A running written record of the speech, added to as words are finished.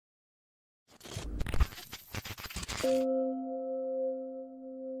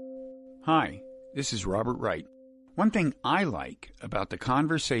Hi, this is Robert Wright. One thing I like about the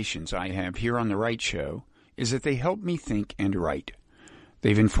conversations I have here on The Wright Show is that they help me think and write.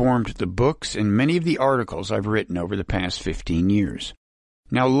 They've informed the books and many of the articles I've written over the past 15 years.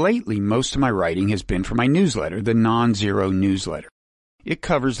 Now, lately, most of my writing has been for my newsletter, the Nonzero newsletter. It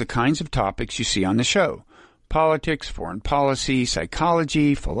covers the kinds of topics you see on the show: politics, foreign policy,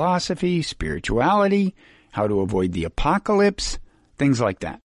 psychology, philosophy, spirituality, how to avoid the apocalypse, things like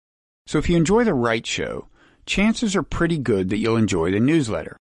that. So if you enjoy The Wright Show, chances are pretty good that you'll enjoy the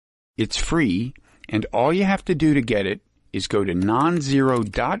newsletter. It's free, and all you have to do to get it is go to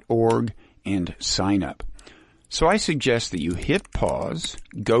nonzero.org and sign up. So I suggest that you hit pause,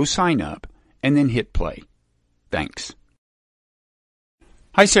 go sign up, and then hit play. Thanks.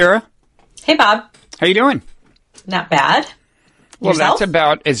 Hi, Sarah. Hey, Bob. How you doing? Not bad. Well, Yourself? That's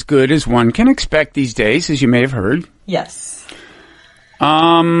about as good as one can expect these days, as you may have heard. Yes.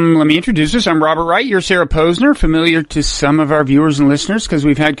 Let me introduce us. I'm Robert Wright. You're Sarah Posner, familiar to some of our viewers and listeners because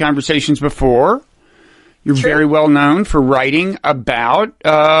we've had conversations before. You're very well known for writing about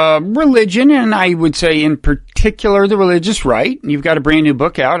religion, and I would say in particular the religious right. You've got a brand new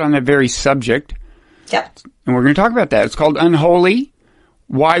book out on that very subject. Yep. And we're going to talk about that. It's called Unholy: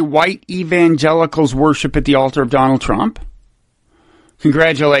 Why White Evangelicals Worship at the Altar of Donald Trump.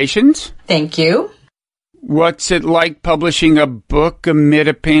 Congratulations. Thank you. What's it like publishing a book amid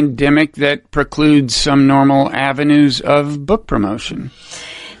a pandemic that precludes some normal avenues of book promotion?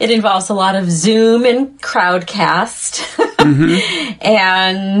 It involves a lot of Zoom and Crowdcast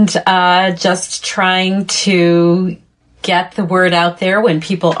and just trying to get the word out there when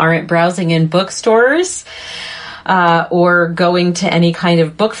people aren't browsing in bookstores or going to any kind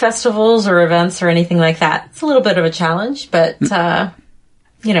of book festivals or events or anything like that. It's a little bit of a challenge, but,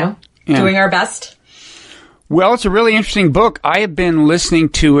 doing our best. Well, it's a really interesting book. I have been listening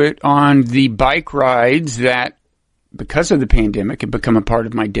to it on the bike rides that, because of the pandemic, have become a part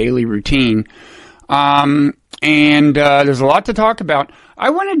of my daily routine. And there's a lot to talk about. I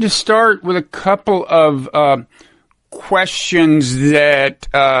wanted to start with a couple of questions that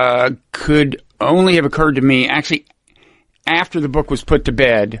could only have occurred to me, actually, after the book was put to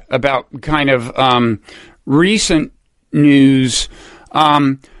bed, about kind of recent news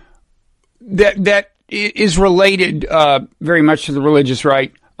that is related very much to the religious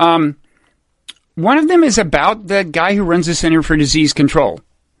right. One of them is about the guy who runs the Center for Disease Control,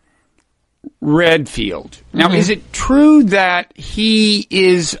 Redfield. Now, is it true that he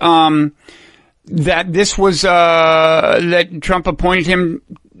is, that this was, that Trump appointed him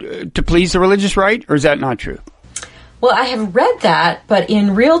to please the religious right, or is that not true? Well, I have read that, but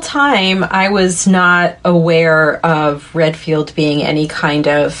in real time, I was not aware of Redfield being any kind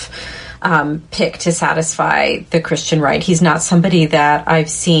of pick to satisfy the Christian right. He's not somebody that I've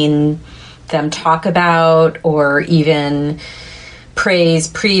seen them talk about or even praise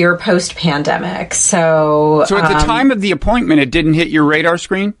pre or post pandemic. So at the time of the appointment, it didn't hit your radar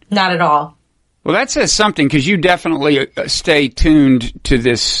screen? Not at all. Well, that says something, because you definitely stay tuned to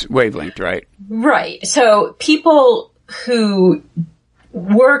this wavelength, right? Right. So people who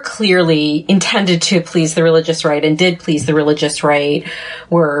were clearly intended to please the religious right and did please the religious right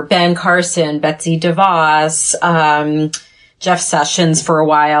were Ben Carson, Betsy DeVos, Jeff Sessions for a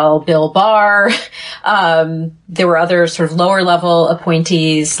while, Bill Barr. There were other sort of lower level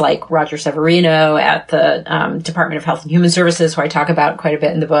appointees like Roger Severino at the Department of Health and Human Services, who I talk about quite a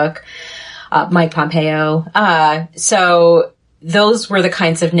bit in the book, Mike Pompeo. So those were the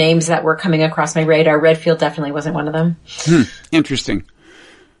kinds of names that were coming across my radar. Redfield definitely wasn't one of them. Interesting.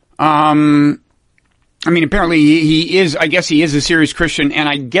 Apparently he is, I guess he is a serious Christian, and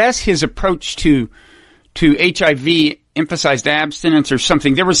I guess his approach to HIV emphasized abstinence or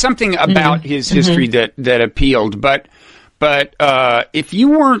something. There was something about his history that appealed, but if you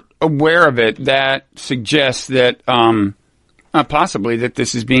weren't aware of it, that suggests that, possibly that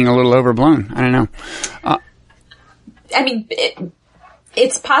this is being a little overblown. I don't know.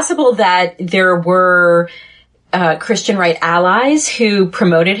 It's possible that there were Christian right allies who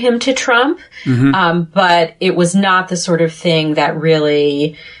promoted him to Trump, but it was not the sort of thing that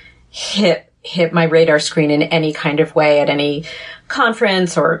really hit my radar screen in any kind of way at any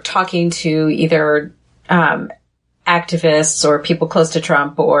conference or talking to either activists or people close to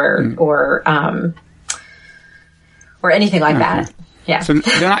Trump or anything like that. Yeah. So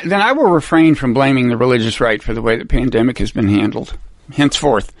then I will refrain from blaming the religious right for the way the pandemic has been handled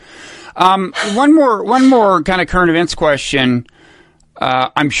henceforth. One more kind of current events question.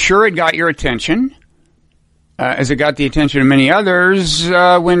 I'm sure it got your attention, as it got the attention of many others,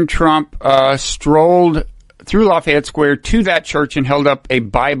 when Trump strolled through Lafayette Square to that church and held up a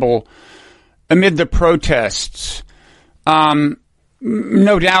Bible amid the protests.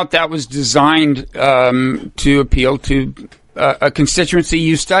 No doubt that was designed to appeal to a constituency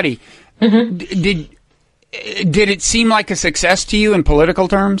you study. Mm-hmm. Did it seem like a success to you in political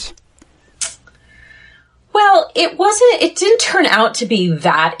terms? Well, it didn't turn out to be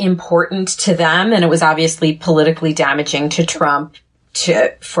that important to them, and it was obviously politically damaging to Trump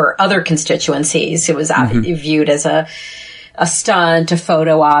for other constituencies. It was viewed as a stunt, a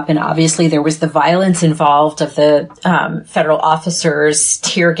photo op, and obviously there was the violence involved of the federal officers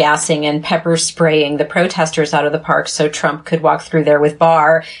tear gassing and pepper spraying the protesters out of the park so Trump could walk through there with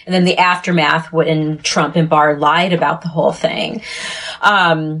Barr, and then the aftermath when Trump and Barr lied about the whole thing,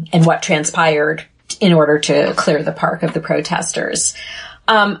 and what transpired in order to clear the park of the protesters.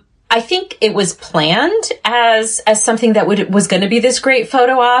 I think it was planned as something that was going to be this great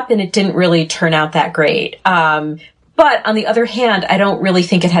photo op, and it didn't really turn out that great. But on the other hand, I don't really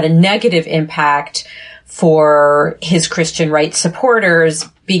think it had a negative impact for his Christian rights supporters,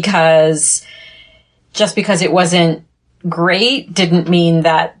 because just because it wasn't great didn't mean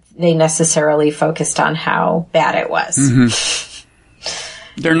that they necessarily focused on how bad it was.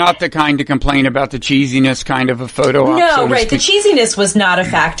 Mm-hmm. They're not the kind to complain about the cheesiness kind of a photo op. No, right. The cheesiness was not a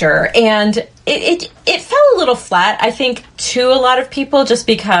factor. And it fell a little flat, I think, to a lot of people, just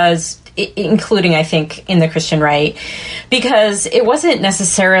because, including, I think, in the Christian right, because it wasn't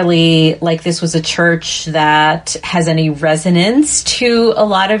necessarily like this was a church that has any resonance to a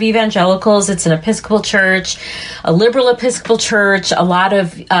lot of evangelicals. It's an Episcopal church, a liberal Episcopal church. A lot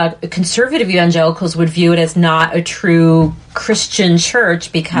of conservative evangelicals would view it as not a true Christian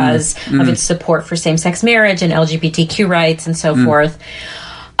church because of its support for same-sex marriage and LGBTQ rights and so forth.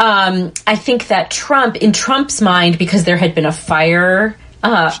 I think that in Trump's mind, because there had been a fire,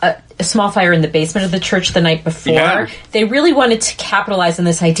 a small fire in the basement of the church the night before, they really wanted to capitalize on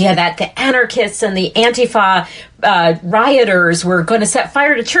this idea that the anarchists and the Antifa rioters were going to set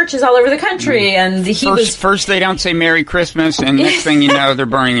fire to churches all over the country. And first they don't say Merry Christmas, and next thing you know, they're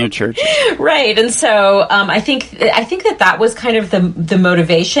burning your church. Right. And so I think that was kind of the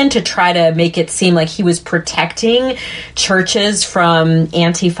motivation, to try to make it seem like he was protecting churches from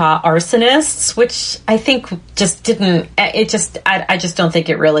Antifa arsonists, which I think just didn't. I just don't think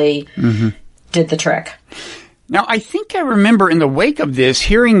it really did the trick. Now, I think I remember in the wake of this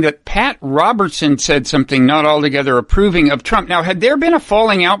hearing that Pat Robertson said something not altogether approving of Trump. Now, had there been a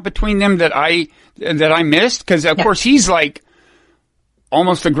falling out between them that I missed? Because, of course, he's like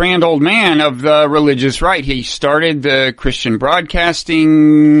almost the grand old man of the religious right. He started the Christian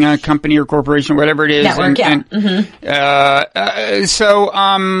Broadcasting Company or corporation, whatever it is. Network,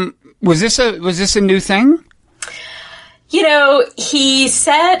 Was this a new thing? You know, he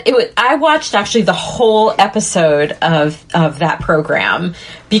said I watched actually the whole episode of that program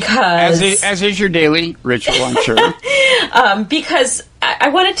because, as is your daily ritual, I'm sure. Because I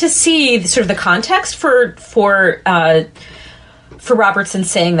wanted to see sort of the context for Robertson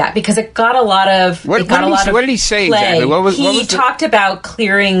saying that, because it got a lot of what did he say play. Exactly? He talked about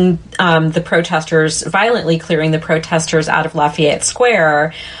clearing the protesters, violently clearing the protesters out of Lafayette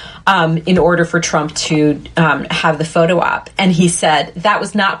Square. In order for Trump to have the photo op. And he said, that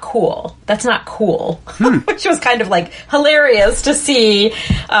was not cool. That's not cool. Which was kind of like hilarious to see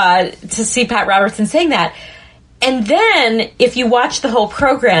Pat Robertson saying that. And then if you watch the whole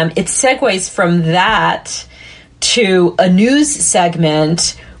program, it segues from that to a news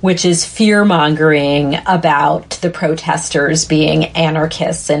segment, which is fear-mongering about the protesters being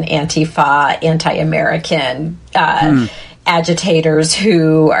anarchists and Antifa, anti-American, agitators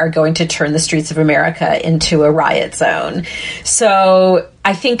who are going to turn the streets of America into a riot zone. So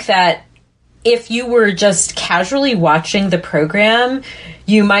I think that if you were just casually watching the program,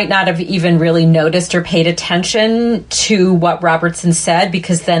 you might not have even really noticed or paid attention to what Robertson said,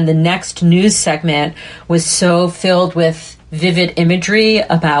 because then the next news segment was so filled with vivid imagery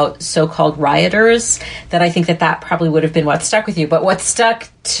about so-called rioters that I think that probably would have been what stuck with you. But what stuck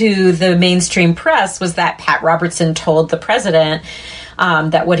to the mainstream press was that Pat Robertson told the president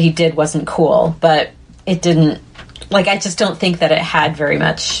that what he did wasn't cool. But it didn't, I just don't think that it had very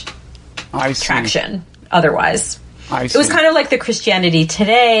much traction otherwise. It was kind of like the Christianity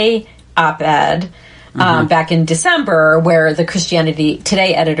Today op-ed back in December, where the Christianity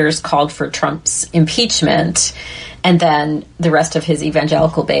Today editors called for Trump's impeachment. And then the rest of his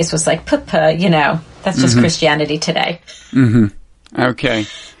evangelical base was like, that's just Christianity Today. Okay.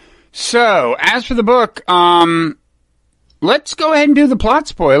 So, as for the book, let's go ahead and do the plot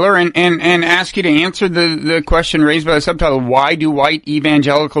spoiler and ask you to answer the question raised by the subtitle, why do white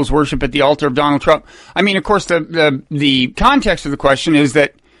evangelicals worship at the altar of Donald Trump? I mean, of course, the context of the question is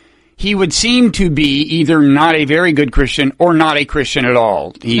that he would seem to be either not a very good Christian or not a Christian at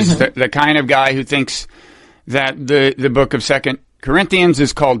all. He's the kind of guy who thinks that the book of 2 Corinthians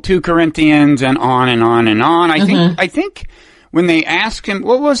is called 2 Corinthians and on and on and on. I think when they asked him,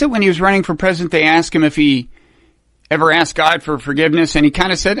 what was it when he was running for president, they asked him if he ever asked God for forgiveness, and he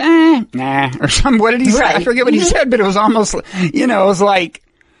kind of said, nah, or something. What did he say? I forget what he said, but it was almost, it was like,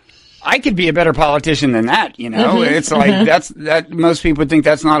 I could be a better politician than that, It's like, that most people would think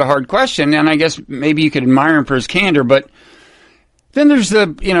that's not a hard question, and I guess maybe you could admire him for his candor, but then there's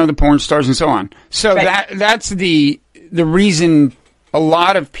the porn stars and so on. So that's the reason a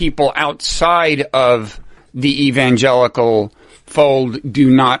lot of people outside of the evangelical fold do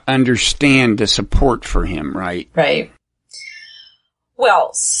not understand the support for him, right? Right.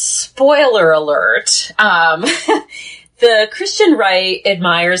 Well, spoiler alert. The Christian right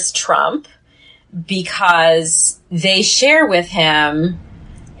admires Trump because they share with him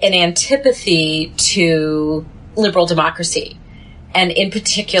an antipathy to liberal democracy, and in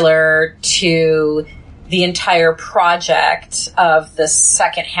particular to the entire project of the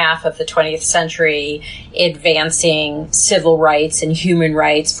second half of the 20th century advancing civil rights and human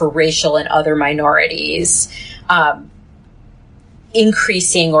rights for racial and other minorities,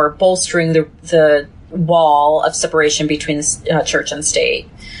 increasing or bolstering the wall of separation between church and state.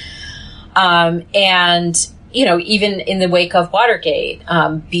 And, even in the wake of Watergate,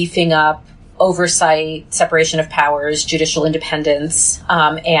 beefing up oversight, separation of powers, judicial independence,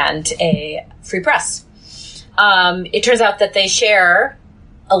 and a free press. It turns out that they share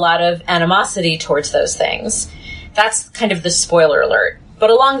a lot of animosity towards those things. That's kind of the spoiler alert. But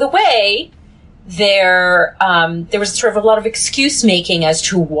along the way, there was sort of a lot of excuse making as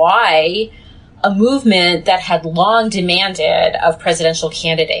to why a movement that had long demanded of presidential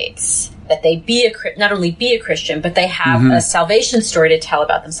candidates that they not only be a Christian, but they have a salvation story to tell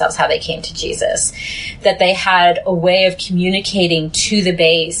about themselves, how they came to Jesus, that they had a way of communicating to the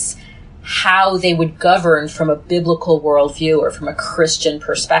base how they would govern from a biblical worldview or from a Christian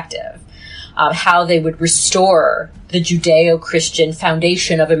perspective, how they would restore the Judeo-Christian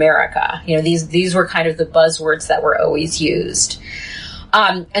foundation of America. These were kind of the buzzwords that were always used.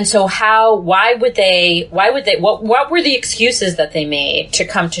 And so what were the excuses that they made to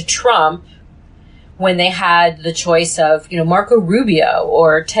come to Trump when they had the choice of, Marco Rubio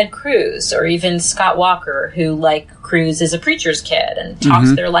or Ted Cruz or even Scott Walker, who, like Cruz, is a preacher's kid and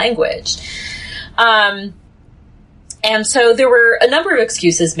talks their language. And so there were a number of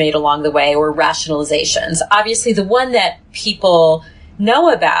excuses made along the way, or rationalizations. Obviously, the one that people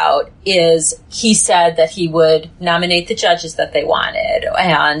know about is he said that he would nominate the judges that they wanted,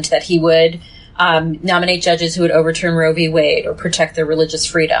 and that he would nominate judges who would overturn Roe v. Wade or protect their religious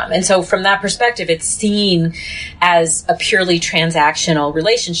freedom. And so from that perspective, it's seen as a purely transactional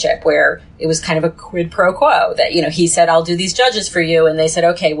relationship where it was kind of a quid pro quo that, he said, I'll do these judges for you. And they said,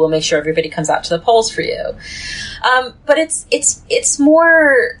 okay, we'll make sure everybody comes out to the polls for you. But it's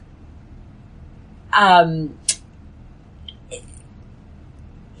more,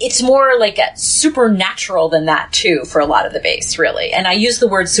 it's more like a supernatural than that, too, for a lot of the base, really. And I use the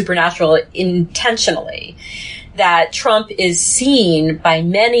word supernatural intentionally, that Trump is seen by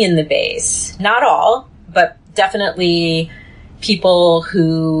many in the base, not all, but definitely people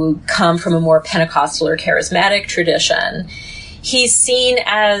who come from a more Pentecostal or charismatic tradition. He's seen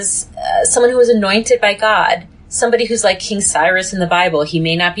as someone who is anointed by God, somebody who's like King Cyrus in the Bible. He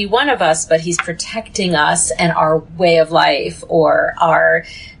may not be one of us, but he's protecting us and our way of life, or our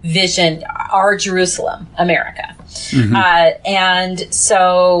vision, our Jerusalem, America. And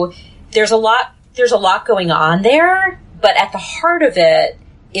so there's a lot going on there, but at the heart of it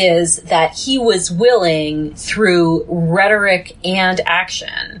is that he was willing, through rhetoric and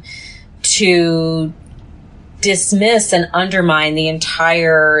action, to dismiss and undermine the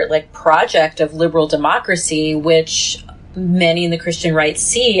entire project of liberal democracy, which many in the Christian right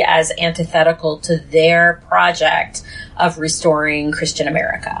see as antithetical to their project of restoring Christian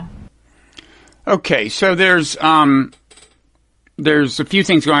America. Okay, so there's a few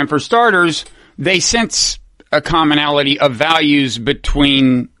things going on. For starters, they sense a commonality of values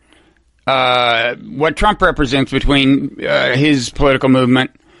between what Trump represents, between his political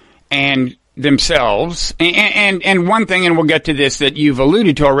movement and themselves. And one thing, and we'll get to this, that you've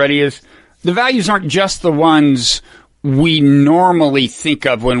alluded to already, is the values aren't just the ones we normally think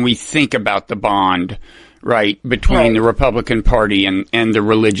of when we think about the bond, right, between the Republican Party and the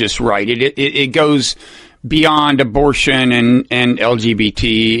religious right. It goes beyond abortion and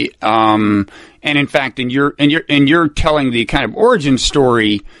LGBT. And in fact, in your telling the kind of origin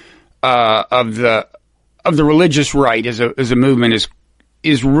story of the religious right as a movement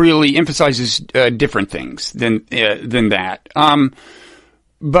is really emphasizes different things than that.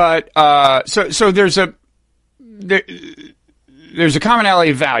 So there's a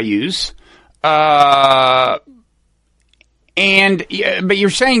commonality of values, but you're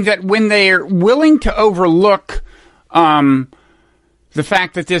saying that when they're willing to overlook the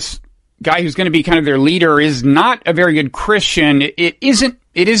fact that this guy who's going to be kind of their leader is not a very good Christian, it isn't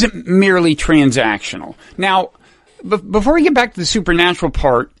merely transactional. Now, before we get back to the supernatural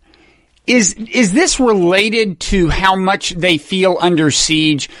part, is this related to how much they feel under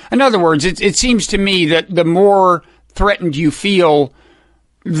siege? In other words, it seems to me that the more threatened you feel,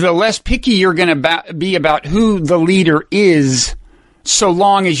 the less picky you're going to be about who the leader is, so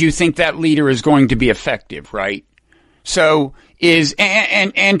long as you think that leader is going to be effective, right? So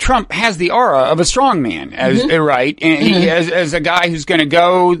and Trump has the aura of a strong man, right? And he, as a guy who's going to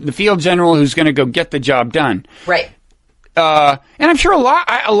go, the field general who's going to go get the job done, right? And I'm sure a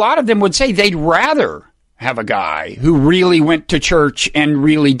lot of them would say they'd rather have a guy who really went to church and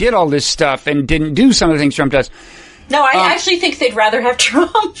really did all this stuff and didn't do some of the things Trump does. No, I actually think they'd rather have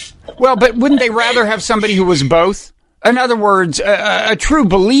Trump. Well, but wouldn't they rather have somebody who was both? In other words, a true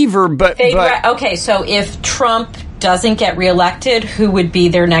believer, okay, so if Trump doesn't get reelected, who would be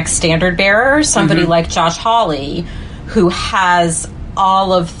their next standard bearer? Somebody like Josh Hawley, who has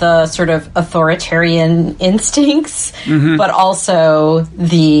all of the sort of authoritarian instincts, but also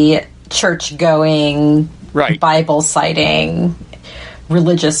the church-going, right, Bible-citing,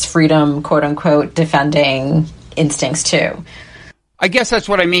 religious freedom, quote-unquote, defending instincts, too. I guess that's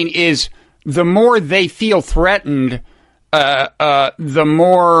what I mean is the more they feel threatened, the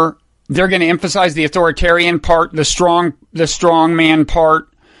more they're going to emphasize the authoritarian part, the strong man part,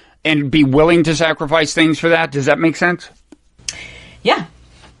 and be willing to sacrifice things for that. Does that make sense? Yeah.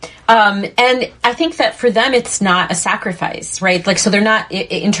 And I think that for them, it's not a sacrifice, right? Like, so they're not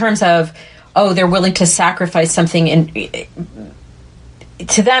in terms of, they're willing to sacrifice something. And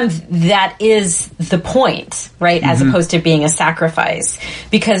to them, that is the point, right? As opposed to being a sacrifice,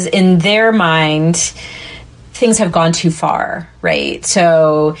 because in their mind, things have gone too far, right?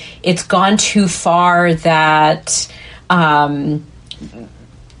 So it's gone too far that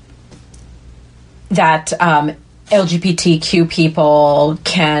LGBTQ people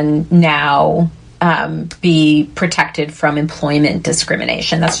can now be protected from employment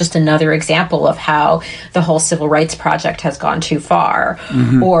discrimination. That's just another example of how the whole civil rights project has gone too far,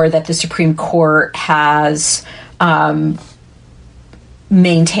 or that the Supreme Court has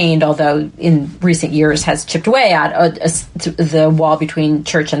maintained, although in recent years has chipped away at the wall between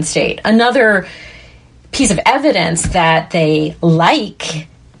church and state. Another piece of evidence that they like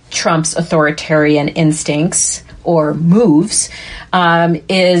Trump's authoritarian instincts or moves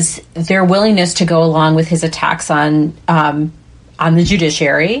is their willingness to go along with his attacks on the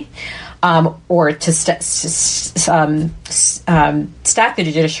judiciary, or to stack the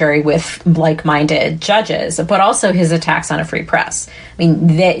judiciary with like-minded judges, but also his attacks on a free press. I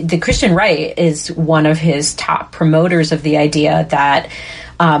mean, the Christian right is one of his top promoters of the idea that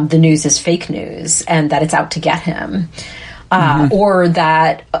the news is fake news and that it's out to get him. Or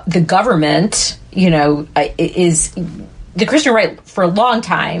that the government, is the Christian right for a long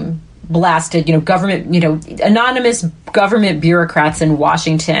time blasted, government, anonymous government bureaucrats in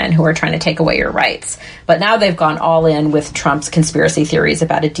Washington who are trying to take away your rights. But now they've gone all in with Trump's conspiracy theories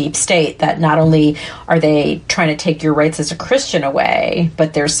about a deep state, that not only are they trying to take your rights as a Christian away,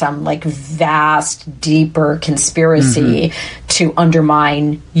 but there's some vast, deeper conspiracy to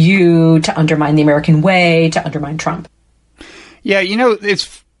undermine you, to undermine the American way, to undermine Trump. Yeah,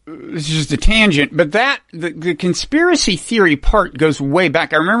 it's just a tangent, but the conspiracy theory part goes way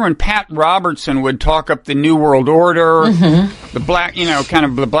back. I remember when Pat Robertson would talk up the New World Order, the black, kind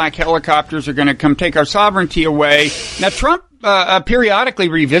of the black helicopters are going to come take our sovereignty away. Now, Trump periodically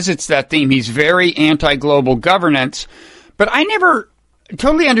revisits that theme. He's very anti-global governance, but I never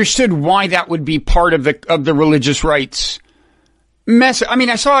totally understood why that would be part of the religious rights message. I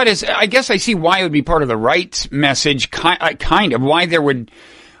mean, I saw it as, I guess I see why it would be part of the rights message, kind of, why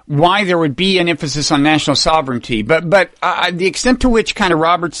there would be an emphasis on national sovereignty. But the extent to which kind of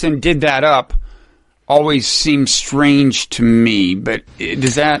Robertson did that up always seems strange to me. But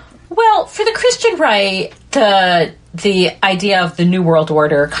does that... Well, for the Christian right, the the idea of the New World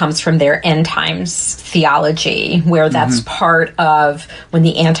Order comes from their end times theology, where that's part of when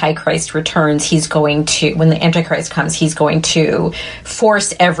the Antichrist returns, when the Antichrist comes, he's going to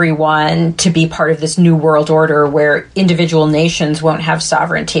force everyone to be part of this New World Order where individual nations won't have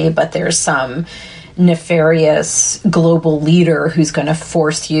sovereignty, but there's some nefarious global leader who's going to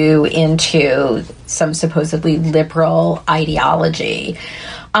force you into some supposedly liberal ideology.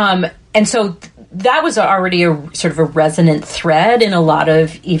 And so that was already a sort of a resonant thread in a lot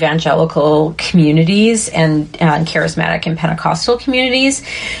of evangelical communities and charismatic and Pentecostal communities.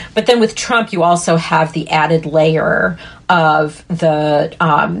 But then with Trump, you also have the added layer of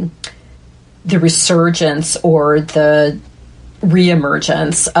the resurgence or the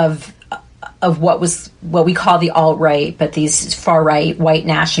reemergence of what we call the alt-right, but these far-right white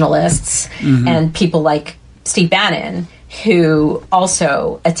nationalists and people like Steve Bannon, who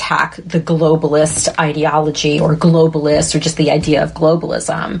also attack the globalist ideology or globalist or just the idea of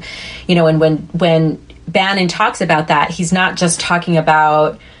globalism. You know, and when Bannon talks about that, he's not just talking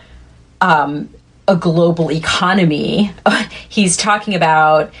about a global economy. He's talking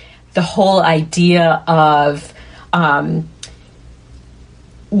about the whole idea of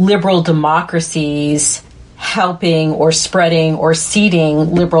liberal democracies helping or spreading or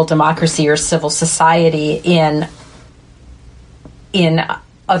seeding liberal democracy or civil society in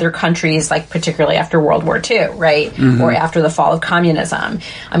other countries, like particularly after World War II, right? Or after the fall of communism.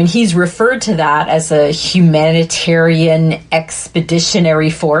 I mean, he's referred to that as a humanitarian expeditionary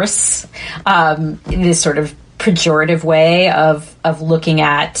force, in this sort of pejorative way of looking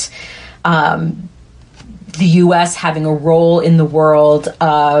at the U.S. having a role in the world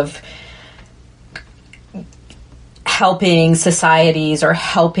of helping societies or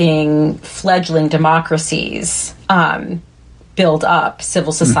helping fledgling democracies build up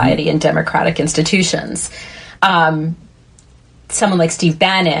civil society and democratic institutions. Someone like Steve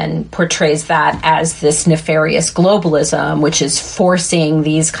Bannon portrays that as this nefarious globalism, which is forcing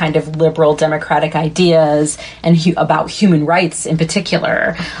these kind of liberal democratic ideas and about human rights in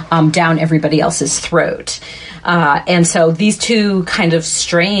particular down everybody else's throat. And so these two kind of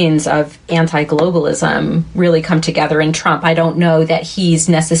strains of anti-globalism really come together in Trump. I don't know that he's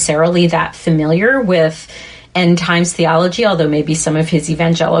necessarily that familiar with end times theology, although maybe some of his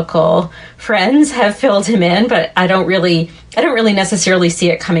evangelical friends have filled him in, but I don't really necessarily see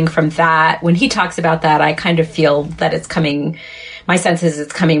it coming from that. When he talks about that, I kind of feel that it's coming, my sense is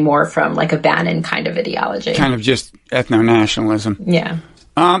it's coming more from like a Bannon kind of ideology. Kind of just ethno-nationalism. Yeah.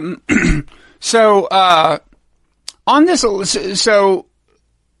 So on this, so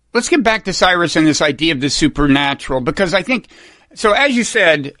let's get back to Cyrus and this idea of the supernatural, because I think, so as you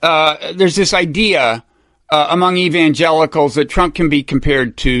said, there's this idea among evangelicals that Trump can be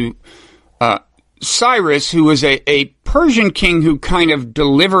compared to Cyrus, who was a Persian king who kind of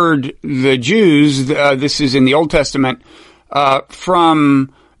delivered the Jews, this is in the Old Testament,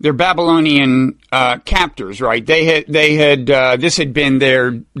 from their Babylonian captors, right? They had this had been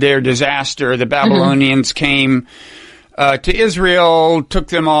their disaster. The Babylonians came to Israel, took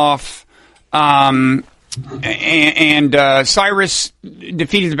them off, and Cyrus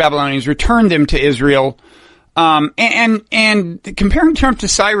defeated the Babylonians, returned them to Israel. And comparing Trump to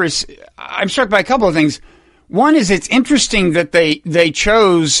Cyrus, I'm struck by a couple of things. One is it's interesting that they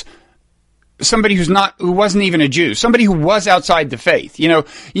chose somebody who wasn't even a Jew, somebody who was outside the faith. You know,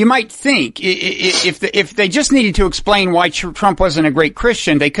 you might think if they just needed to explain why Trump wasn't a great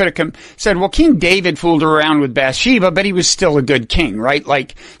Christian, they could have said, well, King David fooled around with Bathsheba, but he was still a good king, right?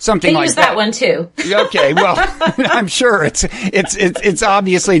 Like something like that. They used that one too. Okay, well, I'm sure it's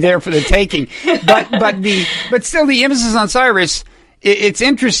obviously there for the taking, but still the emphasis on Cyrus, it's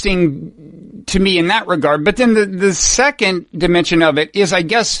interesting to me in that regard. But then the second dimension of it is, I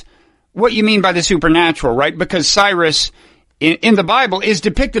guess, what you mean by the supernatural, right? Because Cyrus in the Bible is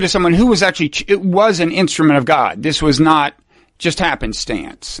depicted as someone who was an instrument of God. This was not just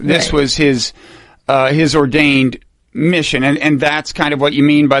happenstance. This was his ordained mission. And that's kind of what you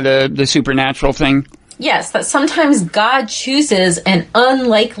mean by the supernatural thing? Yes, that sometimes God chooses an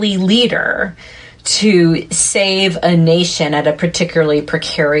unlikely leader to save a nation at a particularly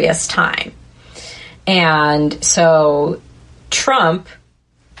precarious time. And so Trump,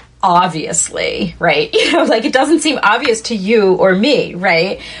 obviously, right? You know, like it doesn't seem obvious to you or me,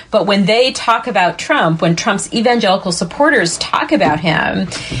 right? But when they talk about Trump, when Trump's evangelical supporters talk about him,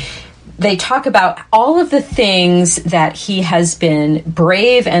 they talk about all of the things that he has been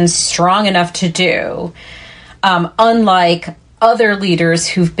brave and strong enough to do, unlike other leaders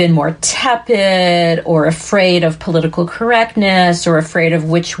who've been more tepid or afraid of political correctness or afraid of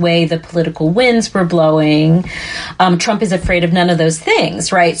which way the political winds were blowing. Trump is afraid of none of those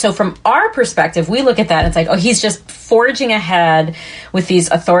things, right? So from our perspective, we look at that and it's like, oh, he's just forging ahead with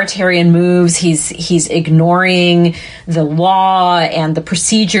these authoritarian moves. He's ignoring the law and the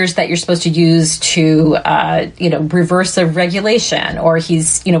procedures that you're supposed to use to, reverse a regulation, or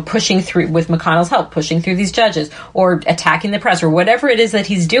he's, pushing through with McConnell's help, pushing through these judges or attacking the press or whatever it is that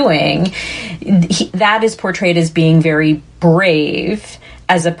he's doing. That is portrayed as being very brave,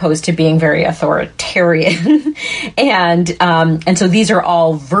 as opposed to being very authoritarian. and so these are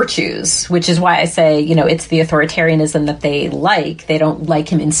all virtues, which is why I say, it's the authoritarianism that they like. They don't like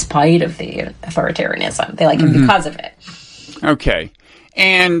him in spite of the authoritarianism. They like him because of it. Okay.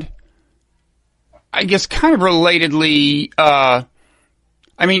 And I guess kind of relatedly,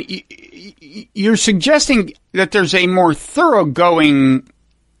 you're suggesting that there's a more thoroughgoing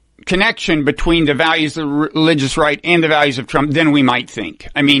connection between the values of the religious right and the values of Trump than we might think.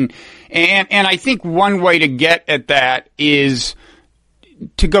 And I think one way to get at that is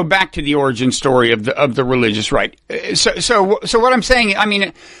to go back to the origin story of the religious right. So what I'm saying,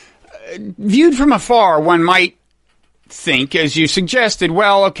 viewed from afar, one might think, as you suggested,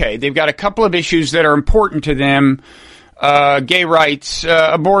 well, okay, they've got a couple of issues that are important to them, gay rights,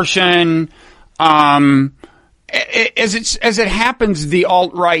 abortion. As it happens, the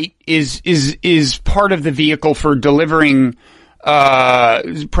alt-right is part of the vehicle for delivering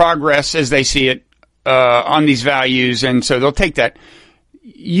progress as they see it on these values, and so they'll take that.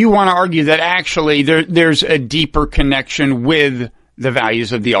 You want to argue that actually there's a deeper connection with the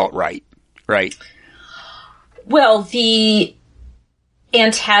values of the alt-right, right? Well, the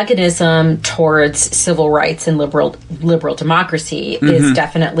antagonism towards civil rights and liberal democracy is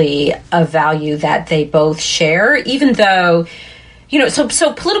definitely a value that they both share, even though,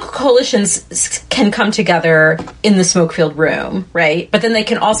 so political coalitions can come together in the smoke-filled room, right? But then they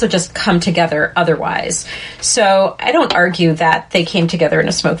can also just come together otherwise. So I don't argue that they came together in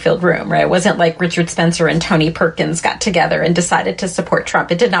a smoke-filled room, right? It wasn't like Richard Spencer and Tony Perkins got together and decided to support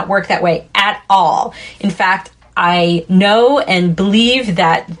Trump. It did not work that way at all. In fact, I know and believe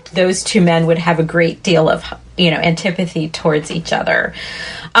that those two men would have a great deal of, antipathy towards each other.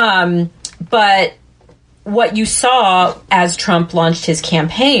 But what you saw as Trump launched his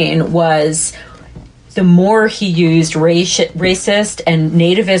campaign was the more he used racist and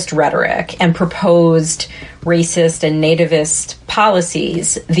nativist rhetoric and proposed racist and nativist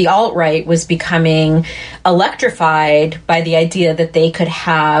policies, the alt-right was becoming electrified by the idea that they could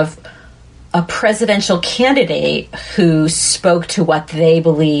have a presidential candidate who spoke to what they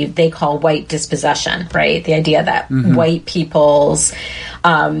believe they call white dispossession, right? The idea that white people's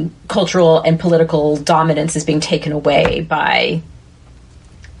cultural and political dominance is being taken away by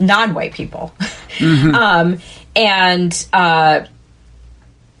non-white people. The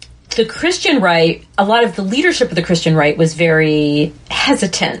Christian right, a lot of the leadership of the Christian right was very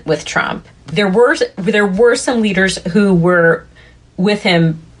hesitant with Trump. There were some leaders who were with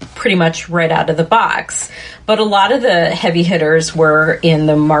him pretty much right out of the box. But a lot of the heavy hitters were in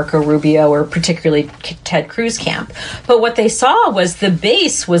the Marco Rubio or particularly Ted Cruz camp. But what they saw was the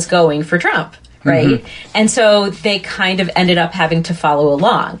base was going for Trump, right? And so they kind of ended up having to follow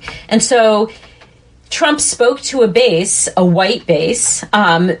along. And so Trump spoke to a base, a white base,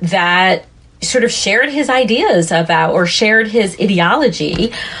 that sort of shared his ideas about, or shared his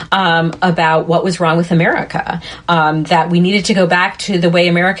ideology about what was wrong with America, that we needed to go back to the way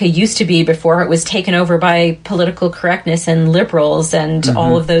America used to be before it was taken over by political correctness and liberals and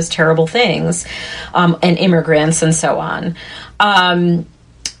all of those terrible things, and immigrants and so on.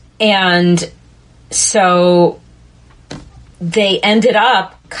 And so they ended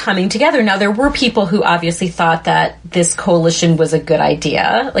up coming together. Now, there were people who obviously thought that this coalition was a good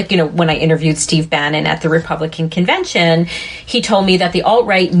idea. Like, when I interviewed Steve Bannon at the Republican convention, he told me that the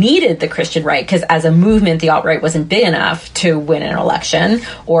alt-right needed the Christian right because as a movement, the alt-right wasn't big enough to win an election,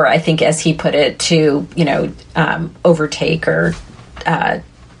 or I think, as he put it, to, overtake or I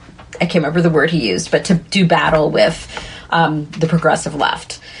can't remember the word he used, but to do battle with the progressive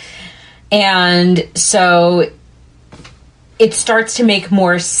left. And so it starts to make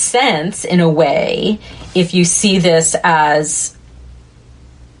more sense in a way if you see this as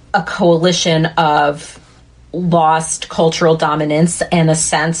a coalition of lost cultural dominance and a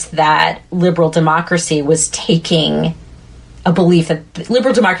sense that liberal democracy was taking a belief that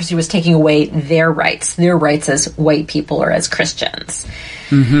liberal democracy was taking away their rights as white people or as Christians.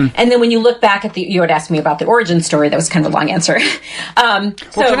 And then when you look back at you had asked me about the origin story. That was kind of a long answer. Well,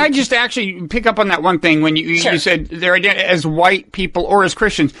 can I just actually pick up on that one thing when you said they're identified as white people or as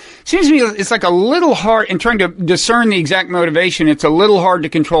Christians? Seems to me it's like a little hard in trying to discern the exact motivation. It's a little hard to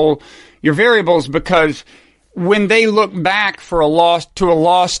control your variables because when they look back for a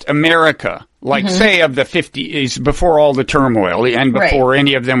lost America, like say of the 50s, before all the turmoil and before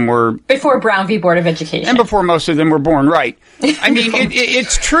any of them were before Brown v. Board of Education and before most of them were born, right? I mean,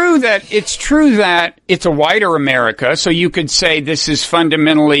 it's true that it's a whiter America, so you could say this is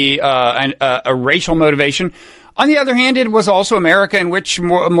fundamentally a racial motivation. On the other hand, it was also America in which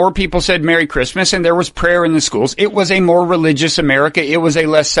more people said Merry Christmas, and there was prayer in the schools. It was a more religious America. It was a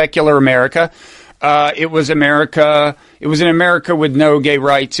less secular America. It was America. It was an America with no gay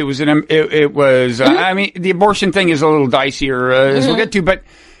rights. It was I mean, the abortion thing is a little dicier, as we'll get to, but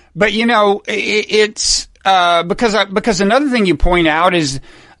you know, it's, because another thing you point out is,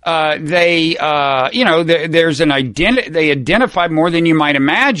 there's an identity, they identify more than you might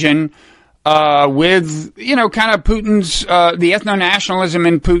imagine, with, you know, kind of Putin's, the ethno-nationalism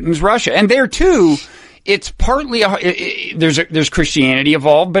in Putin's Russia. And there too, it's partly there's Christianity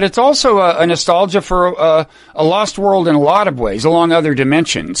involved, but it's also a nostalgia for a lost world in a lot of ways along other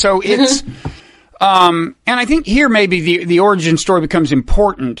dimensions. So it's and I think here maybe the origin story becomes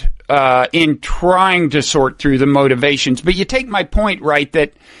important in trying to sort through the motivations. But you take my point, right,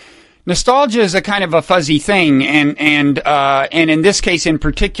 that nostalgia is a kind of a fuzzy thing, and in this case in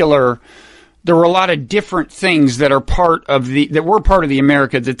particular, there were a lot of different things that were part of the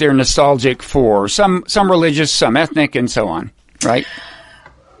America that they're nostalgic for. Some religious, some ethnic, and so on. Right?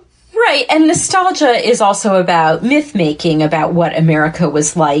 Right. And nostalgia is also about myth making about what America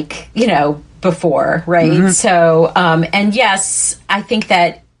was like, you know, before. Right. So, and yes, I think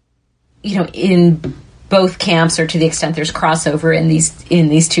that, you know, in both camps, or to the extent there's crossover in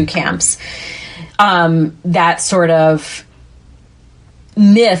these two camps, that sort of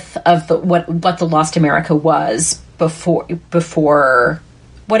myth of what the lost America was before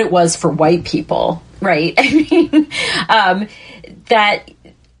what it was for white people, right? I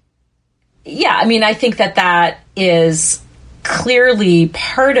mean, I think that is clearly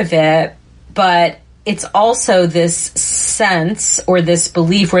part of it, but it's also this sense or this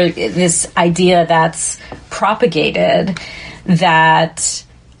belief or this idea that's propagated that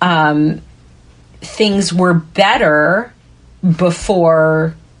things were better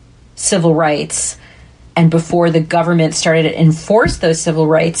before civil rights and before the government started to enforce those civil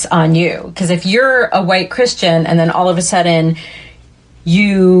rights on you. Because if you're a white Christian and then all of a sudden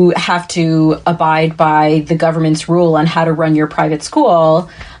you have to abide by the government's rule on how to run your private school,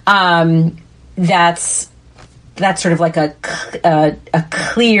 that's sort of like a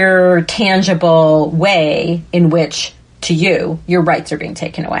clear, tangible way in which, to you, your rights are being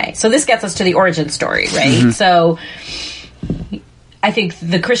taken away. So this gets us to the origin story, right? So I think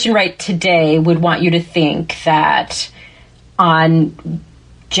the Christian right today would want you to think that on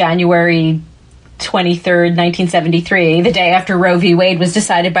January 23rd, 1973, the day after Roe v. Wade was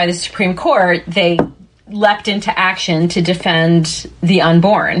decided by the Supreme Court, they leapt into action to defend the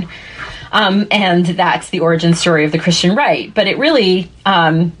unborn. And that's the origin story of the Christian right. But it really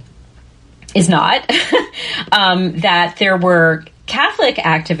is not. That there were Catholic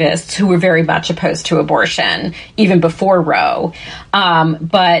activists who were very much opposed to abortion, even before Roe,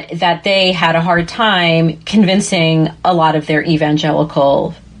 but that they had a hard time convincing a lot of their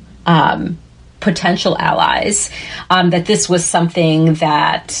evangelical potential allies that this was something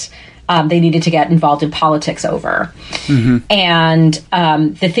that they needed to get involved in politics over. And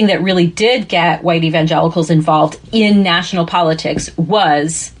the thing that really did get white evangelicals involved in national politics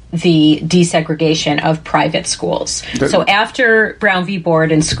was the desegregation of private schools. So after Brown v.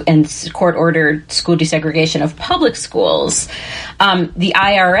 Board and court-ordered school desegregation of public schools, the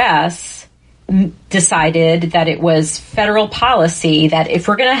IRS decided that it was federal policy that if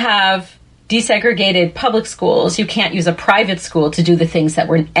we're going to have desegregated public schools, you can't use a private school to do the things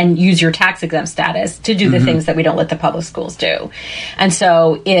and use your tax-exempt status to do the things that we don't let the public schools do. And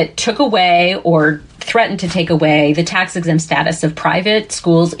so it took away or threatened to take away the tax-exempt status of private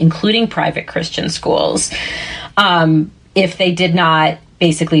schools, including private Christian schools, if they did not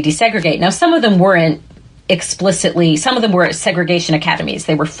basically desegregate. Now, some of them weren't explicitly, some of them were segregation academies.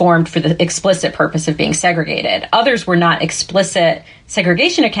 They were formed for the explicit purpose of being segregated. Others were not explicit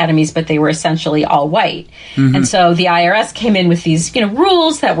segregation academies, but they were essentially all white. And so the IRS came in with these,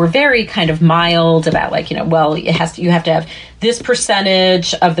 rules that were very kind of mild about you have to have this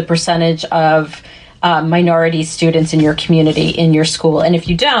percentage of minority students in your community, in your school. And if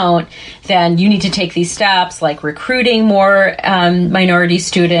you don't, then you need to take these steps like recruiting more minority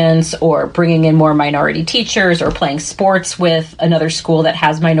students, or bringing in more minority teachers, or playing sports with another school that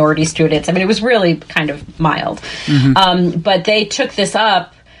has minority students. I mean, it was really kind of mild. But they took this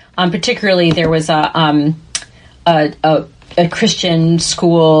up. Particularly, there was a Christian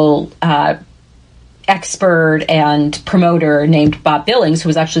school expert and promoter named Bob Billings, who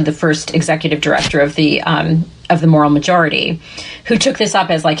was actually the first executive director of the Moral Majority, who took this up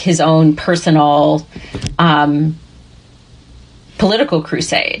as like his own personal political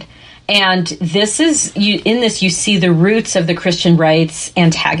crusade. And this is, in this, you see the roots of the Christian right's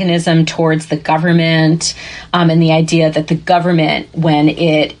antagonism towards the government, and the idea that the government, when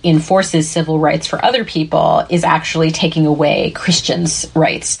it enforces civil rights for other people, is actually taking away Christians'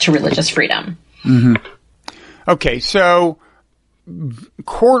 rights to religious freedom. Okay, so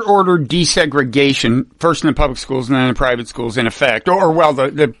court-ordered desegregation, first in the public schools and then in the private schools, in effect, or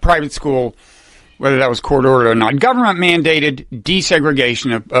the private school, whether that was court-ordered or not, government-mandated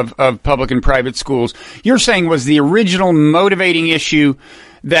desegregation of public and private schools, you're saying was the original motivating issue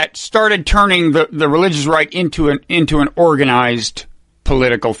that started turning the religious right into an organized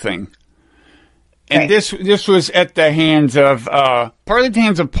political thing. And right. This was at the hands of, partly at the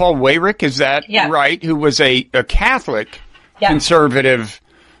hands of Paul Weyrich, is that right? Who was a Catholic conservative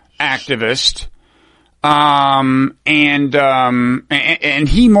activist. And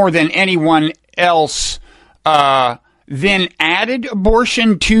he, more than anyone else, then added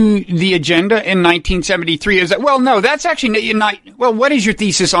abortion to the agenda in 1973. Is that, well, no, that's actually not, well, what is your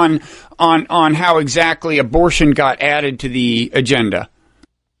thesis on how exactly abortion got added to the agenda?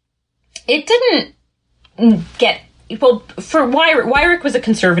 It didn't get, well, for Weyrich was a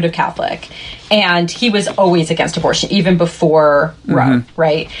conservative Catholic, and he was always against abortion, even before Roe,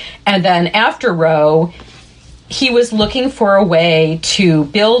 right? And then after Roe, he was looking for a way to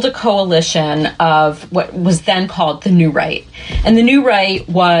build a coalition of what was then called the New Right. And the New Right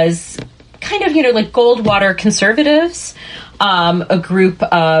was kind of, like Goldwater conservatives, a group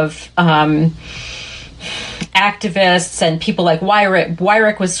of activists and people like Weyrich.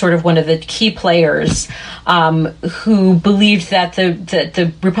 Weyrich was sort of one of the key players who believed that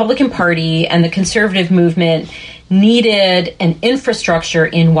the Republican Party and the conservative movement needed an infrastructure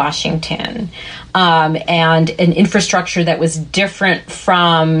in Washington, and an infrastructure that was different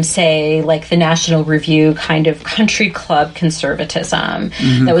from, say, like the National Review kind of country club conservatism,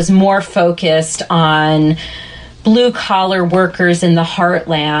 that was more focused on blue-collar workers in the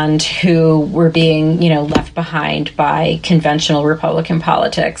heartland who were being, left behind by conventional Republican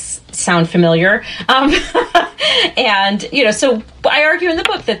politics. Sound familiar? And, so I argue in the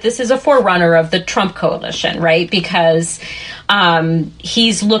book that this is a forerunner of the Trump coalition, right? Because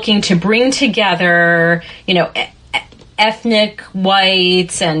he's looking to bring together, ethnic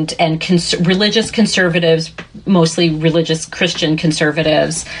whites and religious conservatives, mostly religious Christian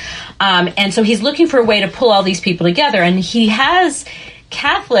conservatives. And so he's looking for a way to pull all these people together. And he has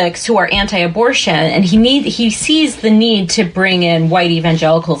Catholics who are anti-abortion, and he sees the need to bring in white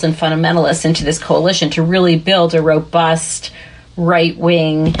evangelicals and fundamentalists into this coalition to really build a robust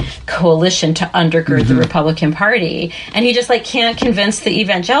right-wing coalition to undergird the Republican Party. And he just can't convince the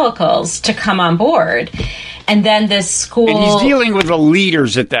evangelicals to come on board. And then this school... And he's dealing with the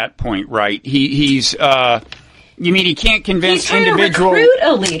leaders at that point, right? He's you mean he can't convince individual... He's trying to recruit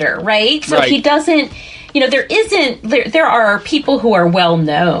a leader, right? So he doesn't... there are people who are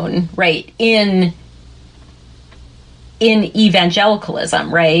well-known, right, in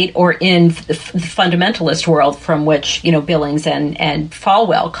evangelicalism, right, or in the fundamentalist world from which, Billings and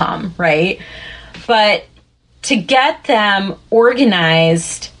Falwell come, right? But to get them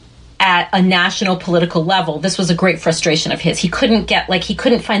organized at a national political level, this was a great frustration of his. He couldn't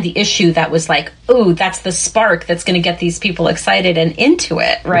find the issue that was that's the spark that's going to get these people excited and into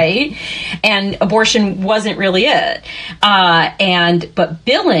it, right? And abortion wasn't really it. But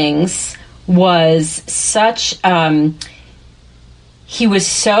Billings was such, he was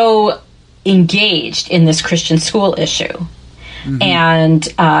so engaged in this Christian school issue. And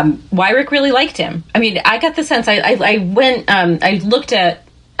Weyrich really liked him. I mean, I got the sense, I looked at,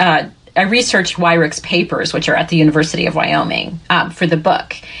 I researched Weyrich's papers, which are at the University of Wyoming, for the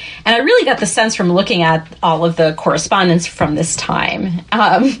book. And I really got the sense from looking at all of the correspondence from this time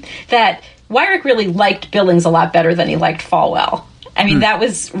that Weyrich really liked Billings a lot better than he liked Falwell. I mean, that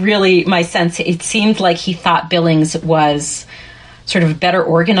was really my sense. It seemed like he thought Billings was sort of a better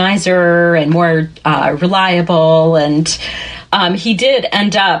organizer and more reliable. And he did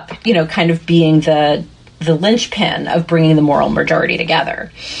end up, kind of being the the linchpin of bringing the moral majority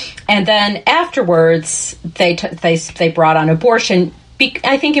together. And then afterwards, they brought on abortion,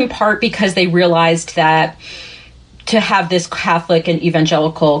 I think in part because they realized that to have this Catholic and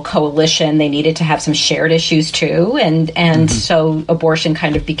evangelical coalition, they needed to have some shared issues too, and so abortion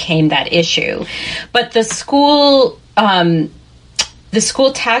kind of became that issue. But the school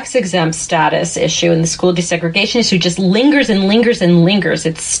tax exempt status issue and the school desegregation issue just lingers and lingers and lingers.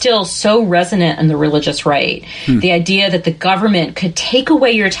 It's still so resonant in the religious right. The idea that the government could take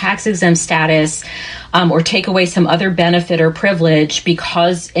away your tax exempt status or take away some other benefit or privilege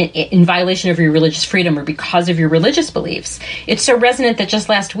because in violation of your religious freedom or because of your religious beliefs. It's so resonant that just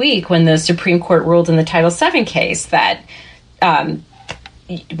last week when the Supreme Court ruled in the Title VII case that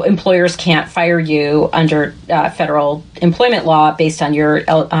employers can't fire you under federal employment law based on your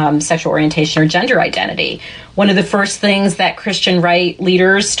sexual orientation or gender identity. One of the first things that Christian right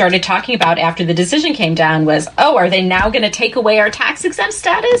leaders started talking about after the decision came down was, are they now going to take away our tax exempt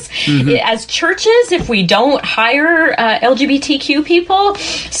status as churches if we don't hire LGBTQ people?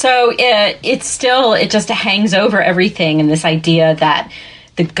 So it just hangs over everything, and this idea that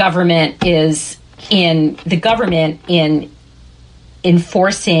the government in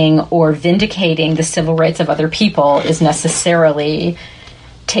enforcing or vindicating the civil rights of other people is necessarily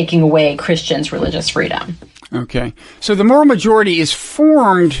taking away Christians' religious freedom. Okay. So the moral majority is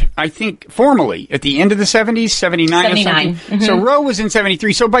formed, I think, formally at the end of the 70s, 79 or something. So Roe was in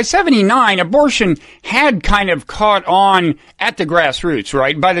 73. So by 79, abortion had kind of caught on at the grassroots,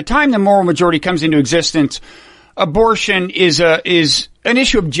 right? By the time the moral majority comes into existence, abortion is an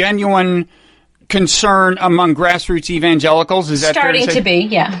issue of genuine concern among grassroots evangelicals. Is that starting fair to be?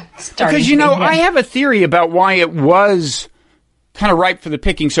 Yeah. Because, I have a theory about why it was kind of ripe for the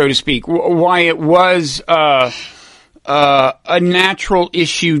picking, so to speak, why it was a natural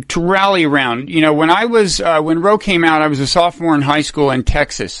issue to rally around. When Roe came out, I was a sophomore in high school in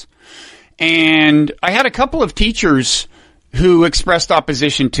Texas, and I had a couple of teachers who expressed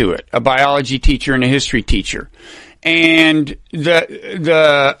opposition to it, a biology teacher and a history teacher. And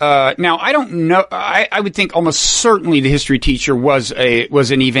now I don't know. I would think almost certainly the history teacher was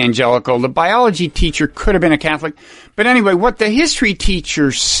an evangelical. The biology teacher could have been a Catholic, but anyway, what the history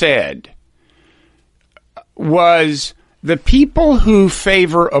teacher said was the people who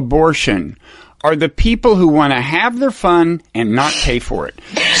favor abortion are the people who want to have their fun and not pay for it.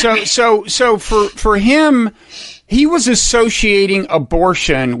 So for him, he was associating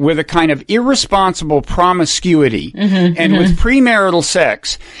abortion with a kind of irresponsible promiscuity and with premarital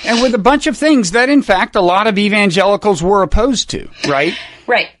sex and with a bunch of things that, in fact, a lot of evangelicals were opposed to, right?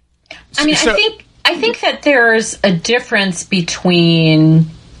 Right. I mean, I think that there's a difference between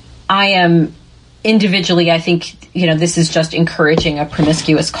I think, this is just encouraging a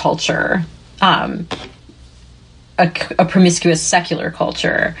promiscuous culture, a promiscuous secular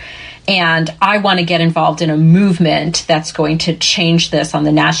culture. And I want to get involved in a movement that's going to change this on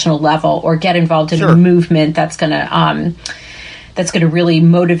the national level, or get involved in a movement that's going to really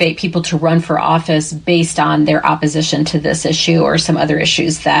motivate people to run for office based on their opposition to this issue or some other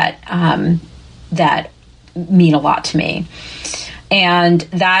issues that mean a lot to me. And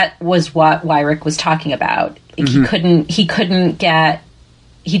that was what Weyrich was talking about.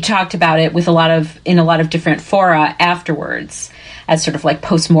 He talked about it in a lot of different fora afterwards, as sort of like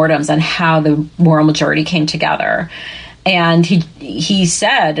postmortems on how the moral majority came together. And he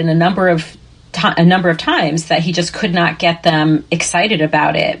said in a number of times that he just could not get them excited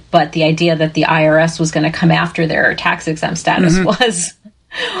about it. But the idea that the IRS was going to come after their tax exempt status was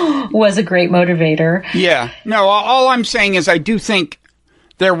a great motivator. Yeah. No, all I'm saying is I do think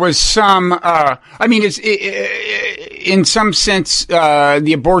there was some, in some sense,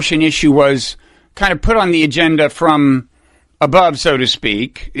 the abortion issue was kind of put on the agenda from above, so to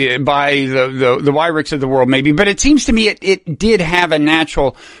speak, by the Weyrichs of the world, maybe. But it seems to me it did have a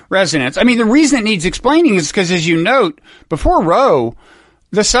natural resonance. I mean, the reason it needs explaining is because, as you note, before Roe,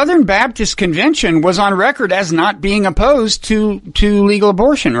 the Southern Baptist Convention was on record as not being opposed to legal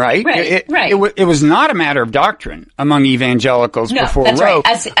abortion, right? Right. It was not a matter of doctrine among evangelicals before Roe.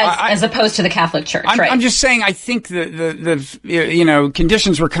 Right. As opposed to the Catholic Church, right. I'm just saying, I think the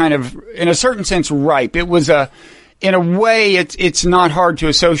conditions were kind of, in a certain sense, ripe. It was in a way, it's not hard to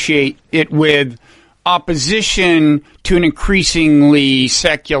associate it with opposition to an increasingly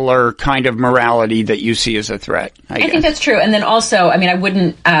secular kind of morality that you see as a threat. I think that's true. And then also, I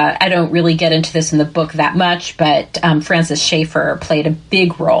mean, I don't really get into this in the book that much, but Francis Schaeffer played a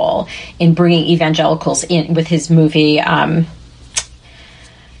big role in bringing evangelicals in with his movie,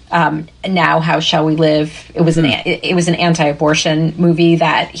 Now How Shall We Live? It was an anti-abortion movie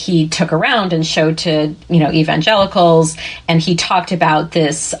that he took around and showed to evangelicals, and he talked about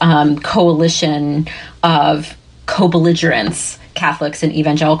this coalition of co-belligerents, Catholics and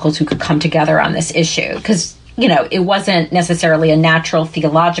evangelicals, who could come together on this issue because it wasn't necessarily a natural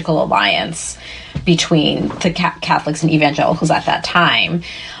theological alliance between the Catholics and evangelicals at that time.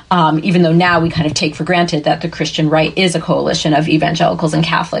 Even though now we kind of take for granted that the Christian right is a coalition of evangelicals and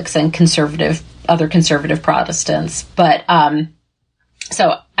Catholics and other conservative Protestants. But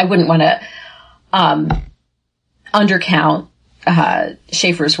so I wouldn't want to undercount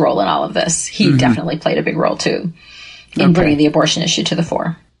Schaeffer's role in all of this. He definitely played a big role too in bringing the abortion issue to the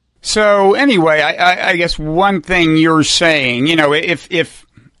fore. So anyway, I guess one thing you're saying, if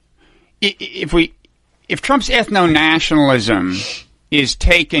Trump's ethno-nationalism is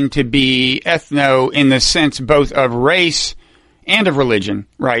taken to be ethno in the sense both of race and of religion,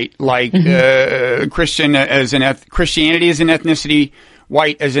 right? Like Christianity as an ethnicity,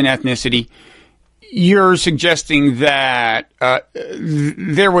 white as an ethnicity. You're suggesting that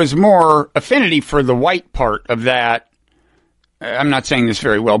there was more affinity for the white part of that. I'm not saying this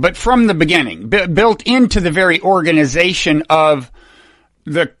very well, but from the beginning, built into the very organization of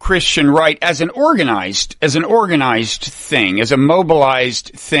the Christian right as an organized thing, as a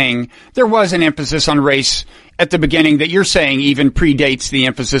mobilized thing, there was an emphasis on race at the beginning that you're saying even predates the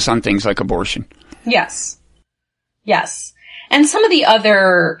emphasis on things like abortion. Yes. And some of the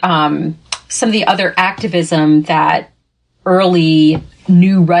other activism that early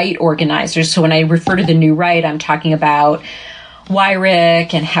New Right organizers, so when I refer to the New Right, I'm talking about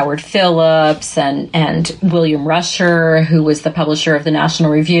Wright and Howard Phillips and William Rusher, who was the publisher of the National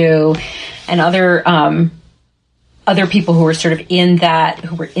Review, and other people who were sort of in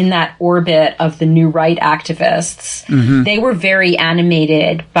that orbit of the New Right activists. They were very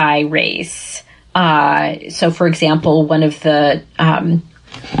animated by race. So, for example, one of the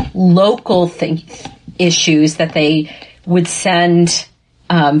local issues that they would send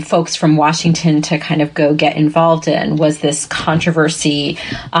folks from Washington to kind of go get involved in was this controversy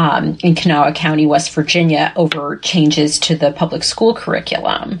in Kanawha County, West Virginia, over changes to the public school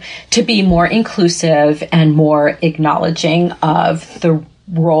curriculum to be more inclusive and more acknowledging of the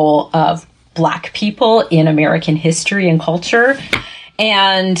role of Black people in American history and culture.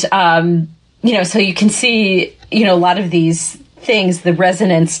 And, so you can see, a lot of these things, the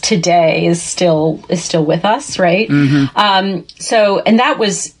resonance today is still with us, right? And that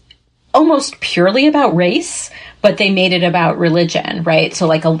was almost purely about race, but they made it about religion, right? So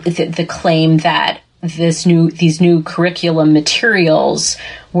like the claim that these new curriculum materials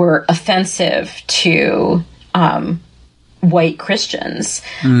were offensive to white Christians.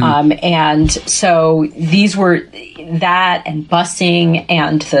 And so these were that and busing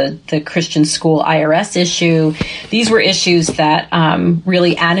and the Christian school IRS issue. These were issues that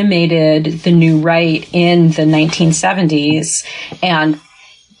really animated the New Right in the 1970s and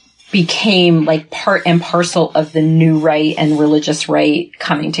became like part and parcel of the New Right and religious right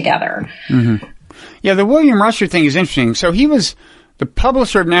coming together. Yeah, the William Rusher thing is interesting. So he was the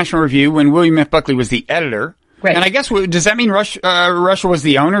publisher of National Review when William F. Buckley was the editor. Right. And I guess, does that mean Russia was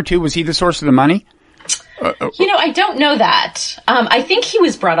the owner, too? Was he the source of the money? I don't know that. I think he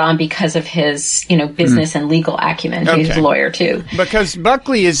was brought on because of his, business and legal acumen. Okay. He's a lawyer, too. Because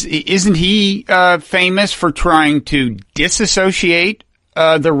Buckley, isn't he famous for trying to disassociate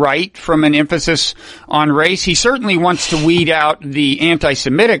the right from an emphasis on race? He certainly wants to weed out the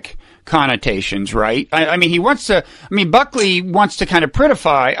anti-Semitic connotations, right? Buckley wants to kind of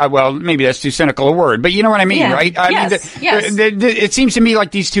prettify, well, maybe that's too cynical a word, but you know what I mean, right? Yes. It seems to me like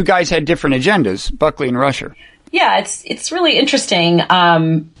these two guys had different agendas, Buckley and Rusher. Yeah, it's really interesting.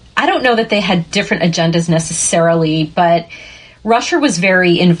 I don't know that they had different agendas necessarily, but Rusher was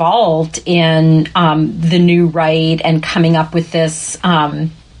very involved in the New Right and coming up with this,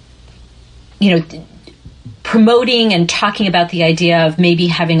 promoting and talking about the idea of maybe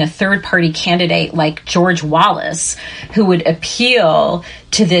having a third-party candidate like George Wallace, who would appeal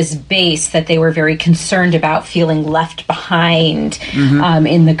to this base that they were very concerned about feeling left behind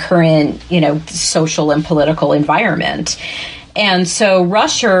in the current, social and political environment. And so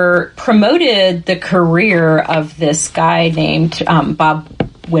Rusher promoted the career of this guy named Bob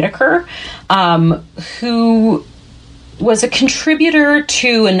Whitaker, who was a contributor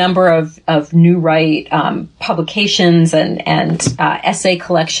to a number of New Right publications and essay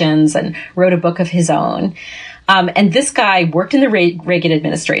collections, and wrote a book of his own. And this guy worked in the Reagan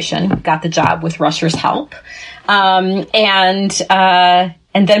administration, got the job with Rusher's help, and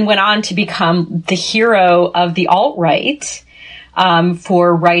then went on to become the hero of the alt-right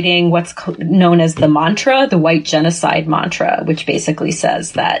for writing what's known as the mantra, the white genocide mantra, which basically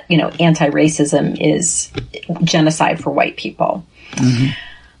says that, anti-racism is genocide for white people.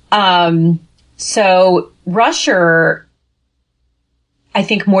 Mm-hmm. So Rusher, I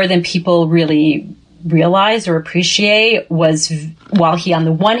think more than people really realize or appreciate, was while he on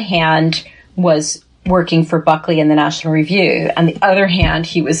the one hand was working for Buckley and the National Review, on the other hand,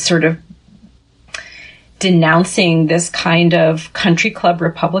 he was sort of denouncing this kind of country club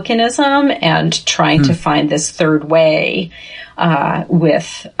republicanism and trying to find this third way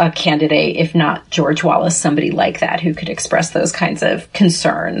with a candidate, if not George Wallace, somebody like that who could express those kinds of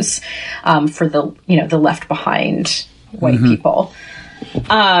concerns for the the left behind white people.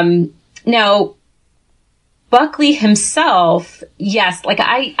 Now, Buckley himself, yes,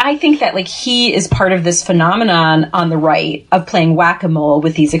 I think that he is part of this phenomenon on the right of playing whack-a-mole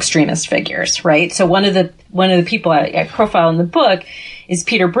with these extremist figures, right? So one of the people I profile in the book is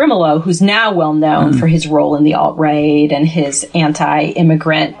Peter Brimelow, who's now well known for his role in the alt-right and his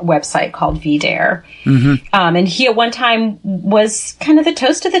anti-immigrant website called VDare. And he at one time was kind of the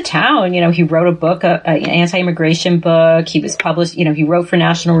toast of the town. He wrote a book, an anti-immigration book. He was published, he wrote for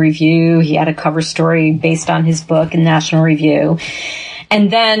National Review. He had a cover story based on his book in National Review. And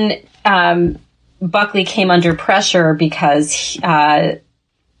then Buckley came under pressure because,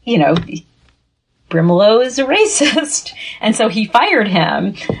 Brimelow is a racist. And so he fired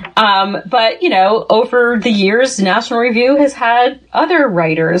him. But, over the years, National Review has had other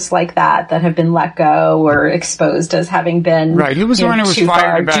writers like that have been let go or exposed as having been. Right. Who was the one who was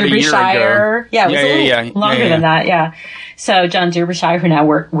fired about a year ago? Yeah, it was a little longer than that. Yeah. So John Derbyshire, who now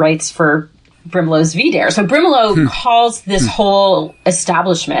writes for Brimelow's VDare. So Brimelow calls this whole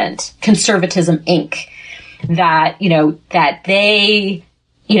establishment Conservatism Inc. That, that they,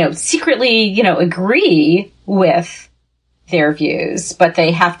 secretly, agree with their views, but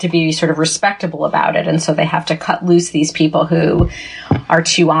they have to be sort of respectable about it. And so they have to cut loose these people who are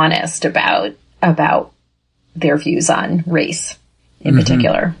too honest about their views on race in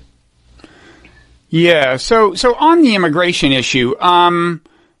particular. Yeah. So on the immigration issue,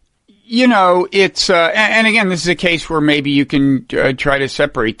 it's, and again, this is a case where maybe you can try to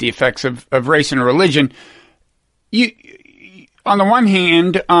separate the effects of race and religion. On the one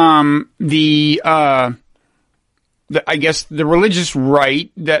hand, I guess the religious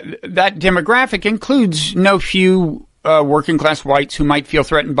right, that demographic includes no few working class whites who might feel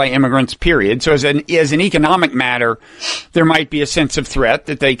threatened by immigrants, period. So as an economic matter, there might be a sense of threat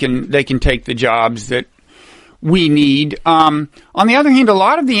that they can take the jobs that we need. On the other hand, a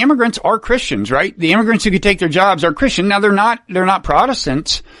lot of the immigrants are Christians, right? The immigrants who could take their jobs are Christian. Now they're not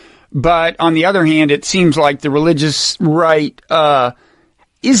Protestants. But on the other hand, it seems like the religious right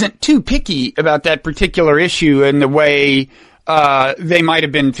isn't too picky about that particular issue in the way they might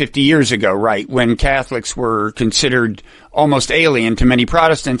have been 50 years ago, right, when Catholics were considered almost alien to many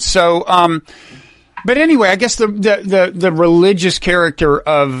Protestants. So, but anyway, I guess the religious character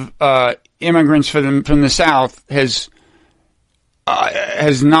of immigrants from the South has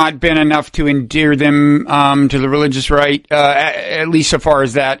not been enough to endear them to the religious right, at least so far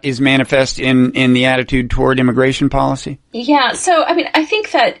as that is manifest in the attitude toward immigration policy? Yeah, so, I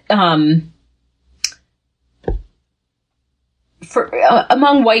think that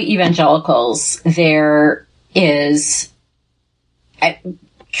among white evangelicals, there is...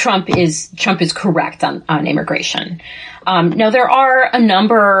 Trump is correct on immigration. Now, there are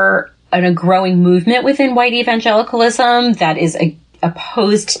a growing movement within white evangelicalism that is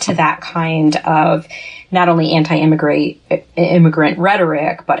opposed to that kind of not only anti-immigrant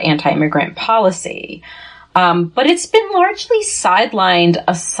rhetoric, but anti-immigrant policy. But it's been largely sidelined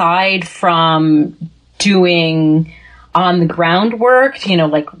aside from doing on the ground work,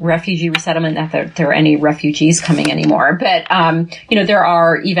 like refugee resettlement, not that there are any refugees coming anymore, but, there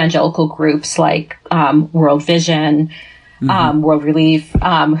are evangelical groups like, World Vision, World Relief,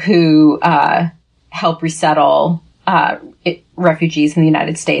 who, help resettle, refugees in the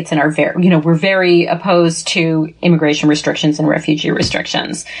United States and are we're very opposed to immigration restrictions and refugee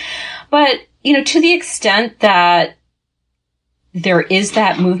restrictions. But, to the extent that there is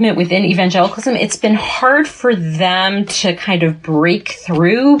that movement within evangelicalism, it's been hard for them to kind of break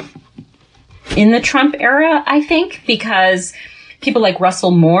through in the Trump era, I think, because people like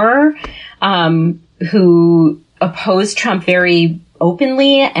Russell Moore, who opposed Trump very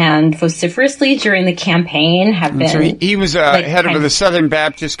openly and vociferously during the campaign have been... So he was head of the Southern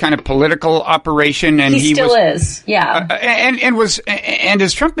Baptist kind of political operation, and he still is, yeah. And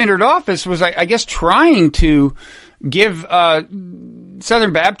as Trump entered office was, I guess, trying to give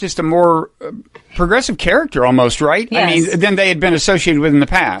Southern Baptist a more progressive character almost, right? Yes. I mean, than they had been associated with in the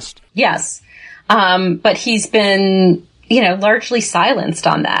past. Yes. But he's been, largely silenced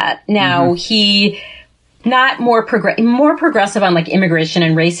on that. Now, he not more progressive on like immigration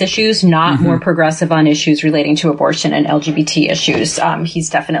and race issues, not more progressive on issues relating to abortion and LGBT issues. He's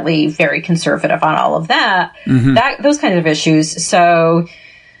definitely very conservative on all of that, those kinds of issues. So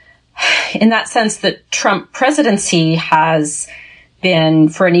in that sense, the Trump presidency has been,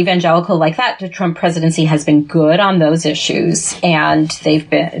 for an evangelical like that, the Trump presidency has been good on those issues. And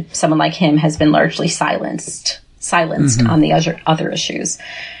someone like him has been largely silenced on the other issues,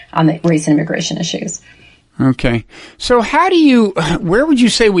 on the race and immigration issues. Okay. So where would you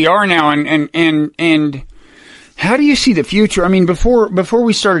say we are now, and how do you see the future? I mean, before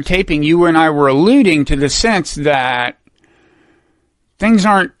we started taping, you and I were alluding to the sense that things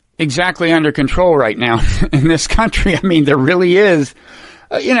aren't exactly under control right now in this country. I mean, there really is,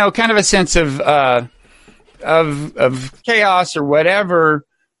 kind of a sense of chaos or whatever.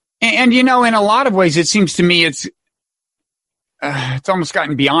 And in a lot of ways, it seems to me it's almost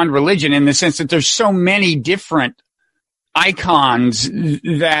gotten beyond religion in the sense that there's so many different icons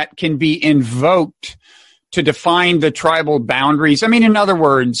that can be invoked to define the tribal boundaries. I mean, in other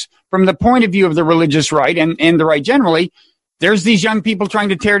words, from the point of view of the religious right and the right generally, there's these young people trying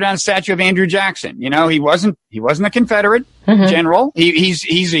to tear down a statue of Andrew Jackson. He wasn't a Confederate general.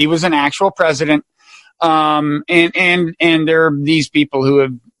 He was an actual president. And there are these people who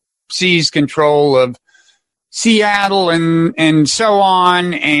have seized control of Seattle and so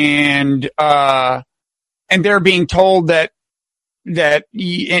on, and they're being told that they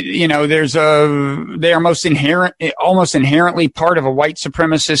are almost inherently part of a white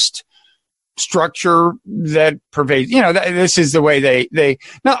supremacist structure that pervades. This is the way they.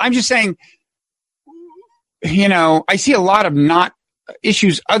 No, I'm just saying. I see a lot of not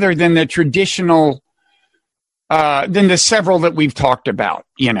issues other than the traditional. Than the several that we've talked about,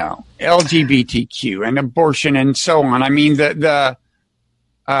 LGBTQ and abortion and so on. I mean, the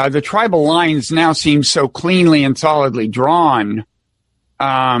tribal lines now seem so cleanly and solidly drawn.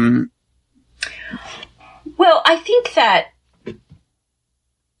 Well, I think that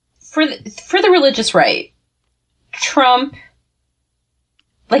for the religious right, Trump,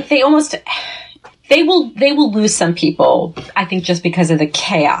 like they will lose some people, I think, just because of the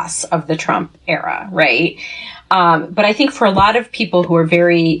chaos of the Trump era, right? But I think for a lot of people who are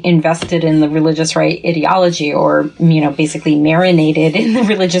very invested in the religious right ideology, or, basically marinated in the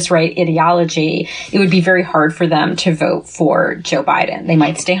religious right ideology, it would be very hard for them to vote for Joe Biden. They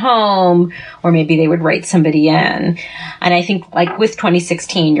might stay home, or maybe they would write somebody in. And I think, like with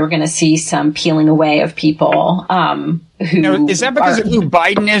 2016, you're going to see some peeling away of people, who now, is that because of who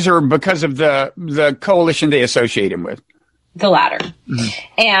Biden is, or because of the coalition they associate him with? The latter.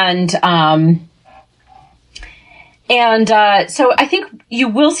 And so I think you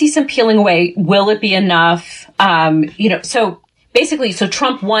will see some peeling away. Will it be enough? So basically,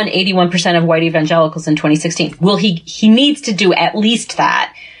 Trump won 81% of white evangelicals in 2016. Well, he needs to do at least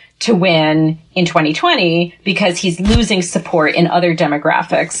that to win in 2020, because he's losing support in other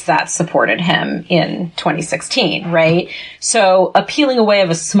demographics that supported him in 2016, right? So a peeling away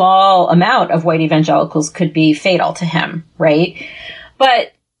of a small amount of white evangelicals could be fatal to him, right?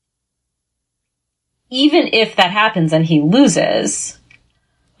 But even if that happens and he loses,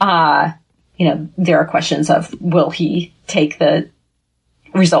 there are questions of, will he take the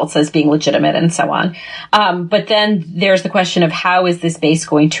results as being legitimate and so on. But then there's the question of, how is this base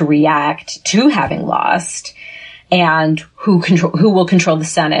going to react to having lost, and who will control the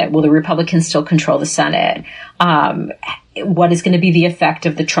Senate? Will the Republicans still control the Senate? What is going to be the effect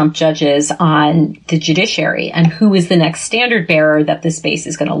of the Trump judges on the judiciary, and who is the next standard bearer that this base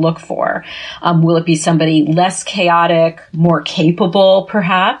is going to look for? Will it be somebody less chaotic, more capable,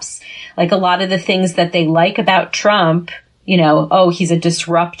 perhaps? Like a lot of the things that they like about Trump, he's a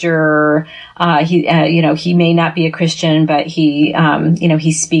disruptor. He may not be a Christian, but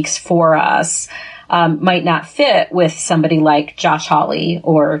he speaks for us. Might not fit with somebody like Josh Hawley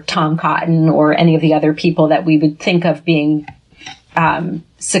or Tom Cotton or any of the other people that we would think of being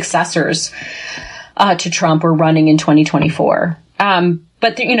successors to Trump or running in 2024.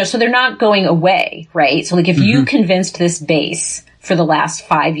 But so they're not going away, right? So like if you convinced this base for the last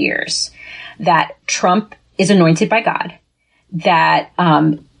 5 years that Trump is anointed by God, that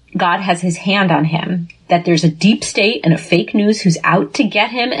God has his hand on him, that there's a deep state and a fake news who's out to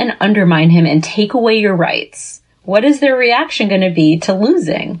get him and undermine him and take away your rights, what is their reaction going to be to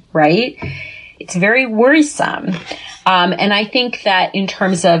losing, right? It's very worrisome. And I think that in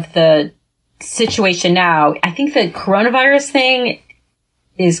terms of the situation now, I think the coronavirus thing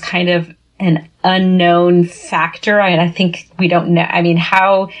is kind of an unknown factor. I think we don't know. I mean,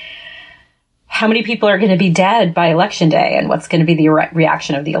 how many people are going to be dead by election day, and what's going to be the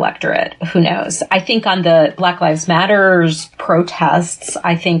reaction of the electorate? Who knows? I think on the Black Lives Matters protests,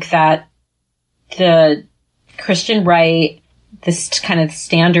 I think that the Christian right, this kind of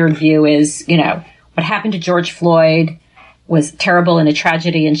standard view is, what happened to George Floyd was terrible and a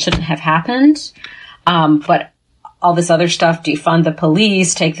tragedy and shouldn't have happened. But all this other stuff, defund the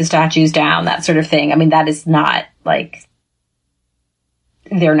police, take the statues down, that sort of thing. I mean, that is not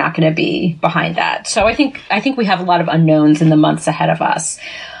they're not going to be behind that. So I think we have a lot of unknowns in the months ahead of us.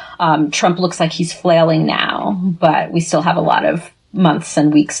 Trump looks like he's flailing now, but we still have a lot of months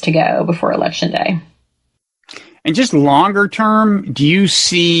and weeks to go before Election Day. And just longer term, do you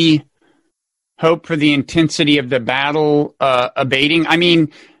see hope for the intensity of the battle abating? I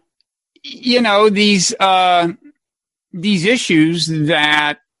mean, these issues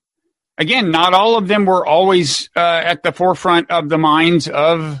that, again, not all of them were always at the forefront of the minds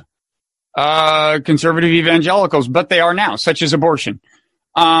of conservative evangelicals, but they are now, such as abortion.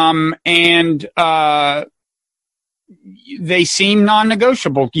 And they seem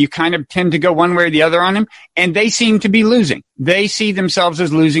non-negotiable. You kind of tend to go one way or the other on them, and they seem to be losing. They see themselves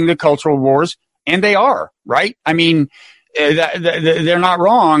as losing the cultural wars, and they are, right? I mean, they're not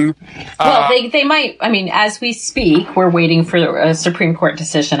wrong. Well, they might. I mean, as we speak, we're waiting for a Supreme Court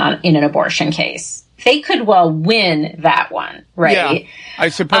decision in an abortion case. They could well win that one, right? Yeah, I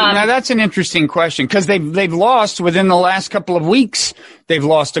suppose. Now that's an interesting question, because they've lost within the last couple of weeks. They've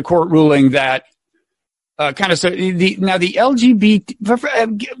lost a court ruling that kind of the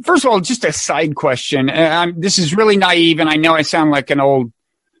LGBT. First of all, just a side question. This is really naive, and I know I sound like an old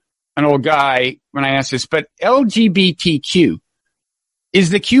guy when I ask this, but LGBTQ,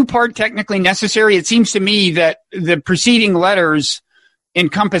 is the Q part technically necessary? It seems to me that the preceding letters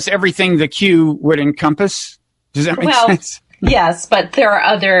encompass everything the Q would encompass. Does that make sense? Yes, but there are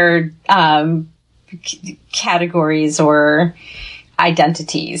other categories or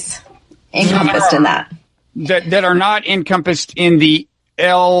identities encompassed in that are not encompassed in the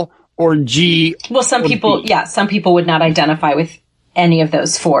L or G. Well, some people would not identify with any of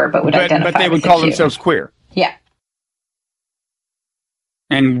those four, but identify. But they would call themselves queer. Yeah.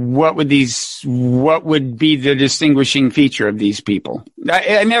 And what would be the distinguishing feature of these people?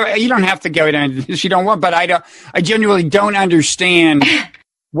 You don't have to go into this, you don't want, but I genuinely don't understand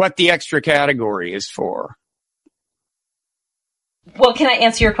what the extra category is for. Well, can I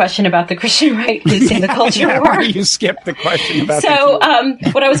answer your question about the Christian right losing the culture war? Why you skip the question about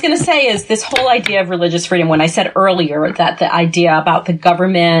what I was going to say is this whole idea of religious freedom, when I said earlier that the idea about the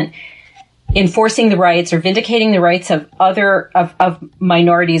government enforcing the rights or vindicating the rights of of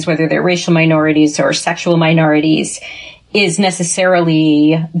minorities, whether they're racial minorities or sexual minorities, is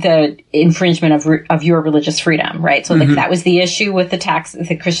necessarily the infringement of your religious freedom, right? So that was the issue with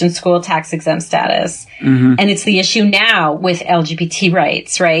the Christian school tax exempt status. Mm-hmm. And it's the issue now with LGBT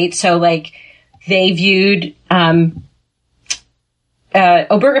rights, right? So they viewed,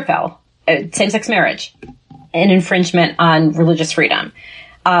 Obergefell, same-sex marriage, an infringement on religious freedom.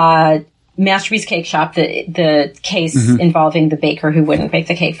 Masterpiece Cake Shop, the case involving the baker who wouldn't bake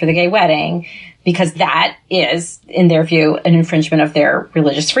the cake for the gay wedding, because that is, in their view, an infringement of their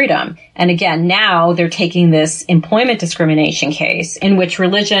religious freedom. And again, now they're taking this employment discrimination case in which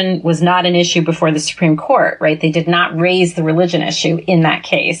religion was not an issue before the Supreme Court, right? They did not raise the religion issue in that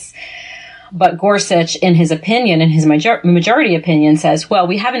case. But Gorsuch, in his opinion, in his majority opinion, says, well,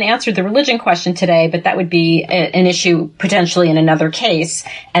 we haven't answered the religion question today, but that would be an issue potentially in another case.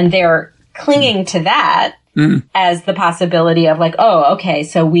 And they're clinging to that as the possibility of okay,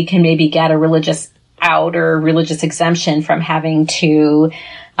 so we can maybe get a religious out or religious exemption from having to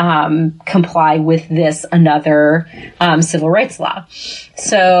comply with this another civil rights law.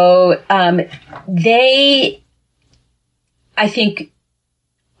 So they, I think,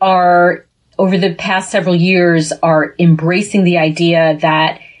 are, over the past several years, are embracing the idea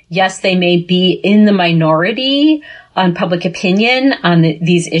that, yes, they may be in the minority on public opinion on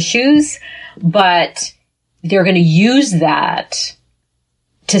these issues, but they're going to use that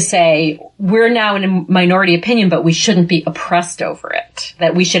to say, we're now in a minority opinion, but we shouldn't be oppressed over it,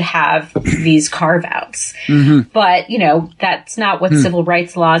 that we should have these carve-outs. Mm-hmm. But, that's not what civil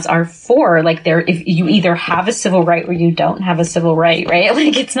rights laws are for. If you either have a civil right or you don't have a civil right, right?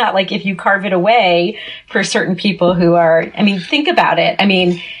 It's not like if you carve it away for certain people who are, think about it.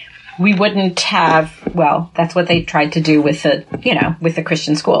 We wouldn't have, that's what they tried to do with the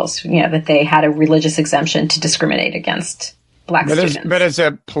Christian schools, that they had a religious exemption to discriminate against Black students. But as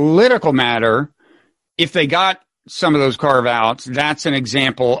a political matter, if they got some of those carve-outs, that's an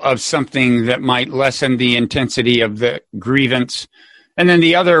example of something that might lessen the intensity of the grievance. And then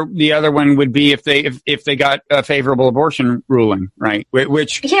the other one would be if they got a favorable abortion ruling, right?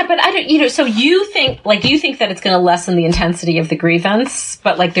 Which yeah, but I don't, so you think that it's going to lessen the intensity of the grievance,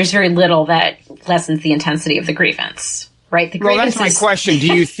 but like there's very little that lessens the intensity of the grievance, right? Well, that's my question.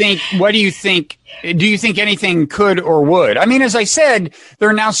 Do you think anything could or would? I mean, as I said, there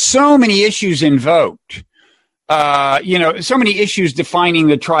are now so many issues invoked, so many issues defining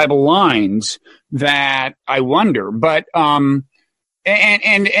the tribal lines that I wonder, but,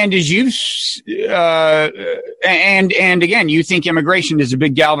 and as you and again, you think immigration is a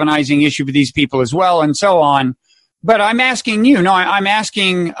big galvanizing issue for these people as well, and so on. But I'm asking you. No, I'm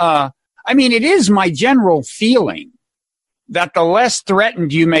asking. I mean, it is my general feeling that the less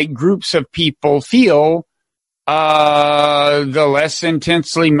threatened you make groups of people feel, the less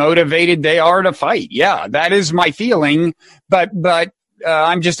intensely motivated they are to fight. Yeah, that is my feeling. But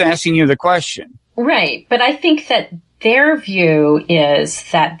I'm just asking you the question. Right, but I think that their view is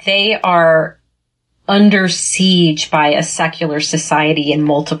that they are under siege by a secular society in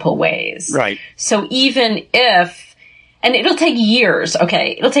multiple ways. Right. So even if, and it'll take years,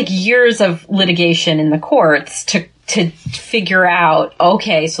 it'll take years of litigation in the courts to figure out,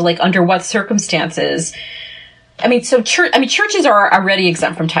 so like under what circumstances. Churches are already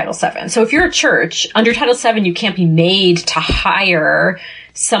exempt from Title VII. So if you're a church, under Title VII, you can't be made to hire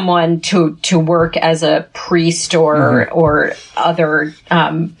someone to work as a priest or other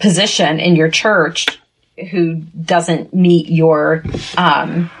position in your church who doesn't meet your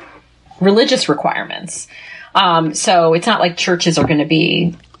religious requirements. So it's not like churches are going to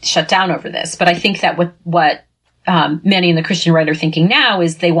be shut down over this. But I think that what many in the Christian right are thinking now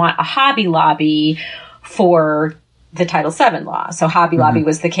is they want a Hobby Lobby for the Title VII law. So Hobby Lobby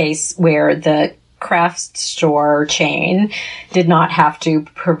was the case where the craft store chain did not have to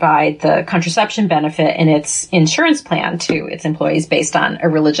provide the contraception benefit in its insurance plan to its employees based on a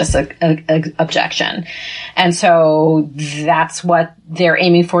religious objection. And so that's what they're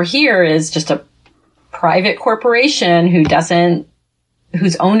aiming for here, is just a private corporation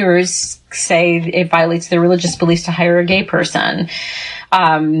whose owners say it violates their religious beliefs to hire a gay person.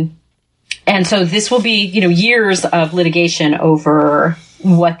 And so this will be, years of litigation over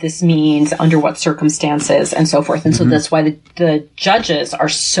what this means, under what circumstances, and so forth. And so that's why the judges are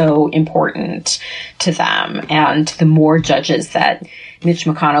so important to them. And the more judges that Mitch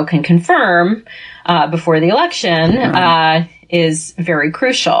McConnell can confirm before the election is very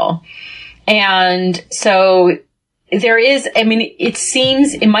crucial. And so there is,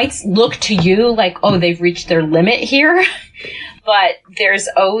 it might look to you like, they've reached their limit here. But there's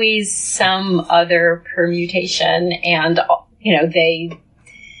always some other permutation, and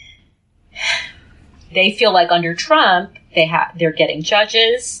they feel like under Trump they're getting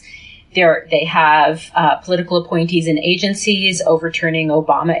judges, they have political appointees in agencies overturning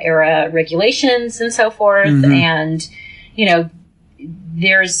Obama era regulations and so forth, and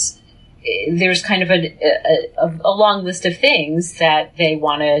there's kind of a long list of things that they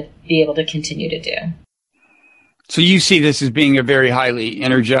want to be able to continue to do. So you see this as being a very highly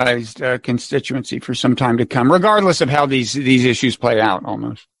energized constituency for some time to come, regardless of how these issues play out,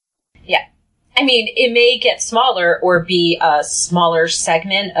 almost. Yeah. It may get smaller or be a smaller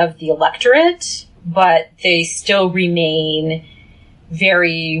segment of the electorate, but they still remain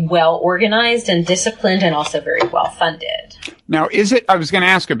very well organized and disciplined, and also very well funded. Now, I was going to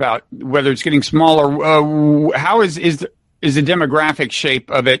ask about whether it's getting smaller. How is the demographic shape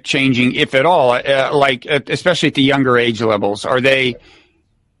of it changing, if at all, especially at the younger age levels? Are they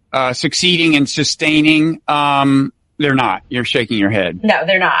succeeding and sustaining? They're not. You're shaking your head. No,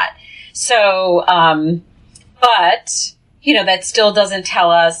 they're not. So, but, that still doesn't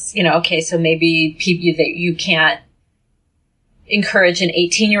tell us, so maybe you can't encourage an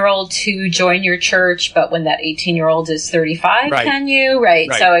 18-year-old to join your church, but when that 18-year-old is 35, right. Can you? Right.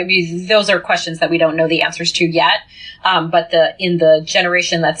 So, those are questions that we don't know the answers to yet. But in the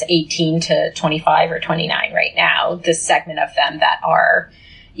generation that's 18 to 25 or 29 right now, this segment of them that are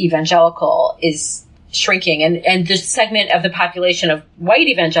evangelical is shrinking. And the segment of the population of white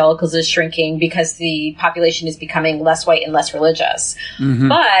evangelicals is shrinking because the population is becoming less white and less religious.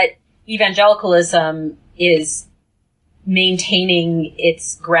 But evangelicalism is maintaining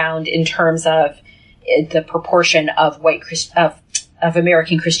its ground in terms of the proportion of of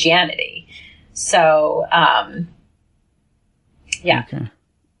American Christianity. So, yeah.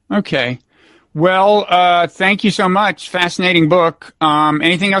 Okay. Well, thank you so much. Fascinating book.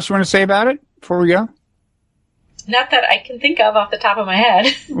 Anything else you want to say about it before we go? Not that I can think of off the top of my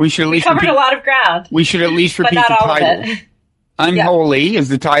head. We should at least covered a lot of ground. We should at least repeat the title. Unholy is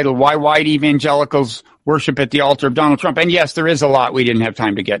the title. Why white evangelicals worship at the altar of Donald Trump. And yes, there is a lot we didn't have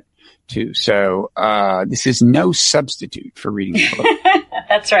time to get to. So this is no substitute for reading the book.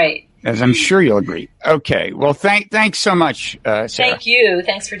 That's right. As I'm sure you'll agree. Okay. Well, thanks so much, Sarah. Thank you.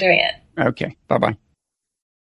 Thanks for doing it. Okay. Bye-bye.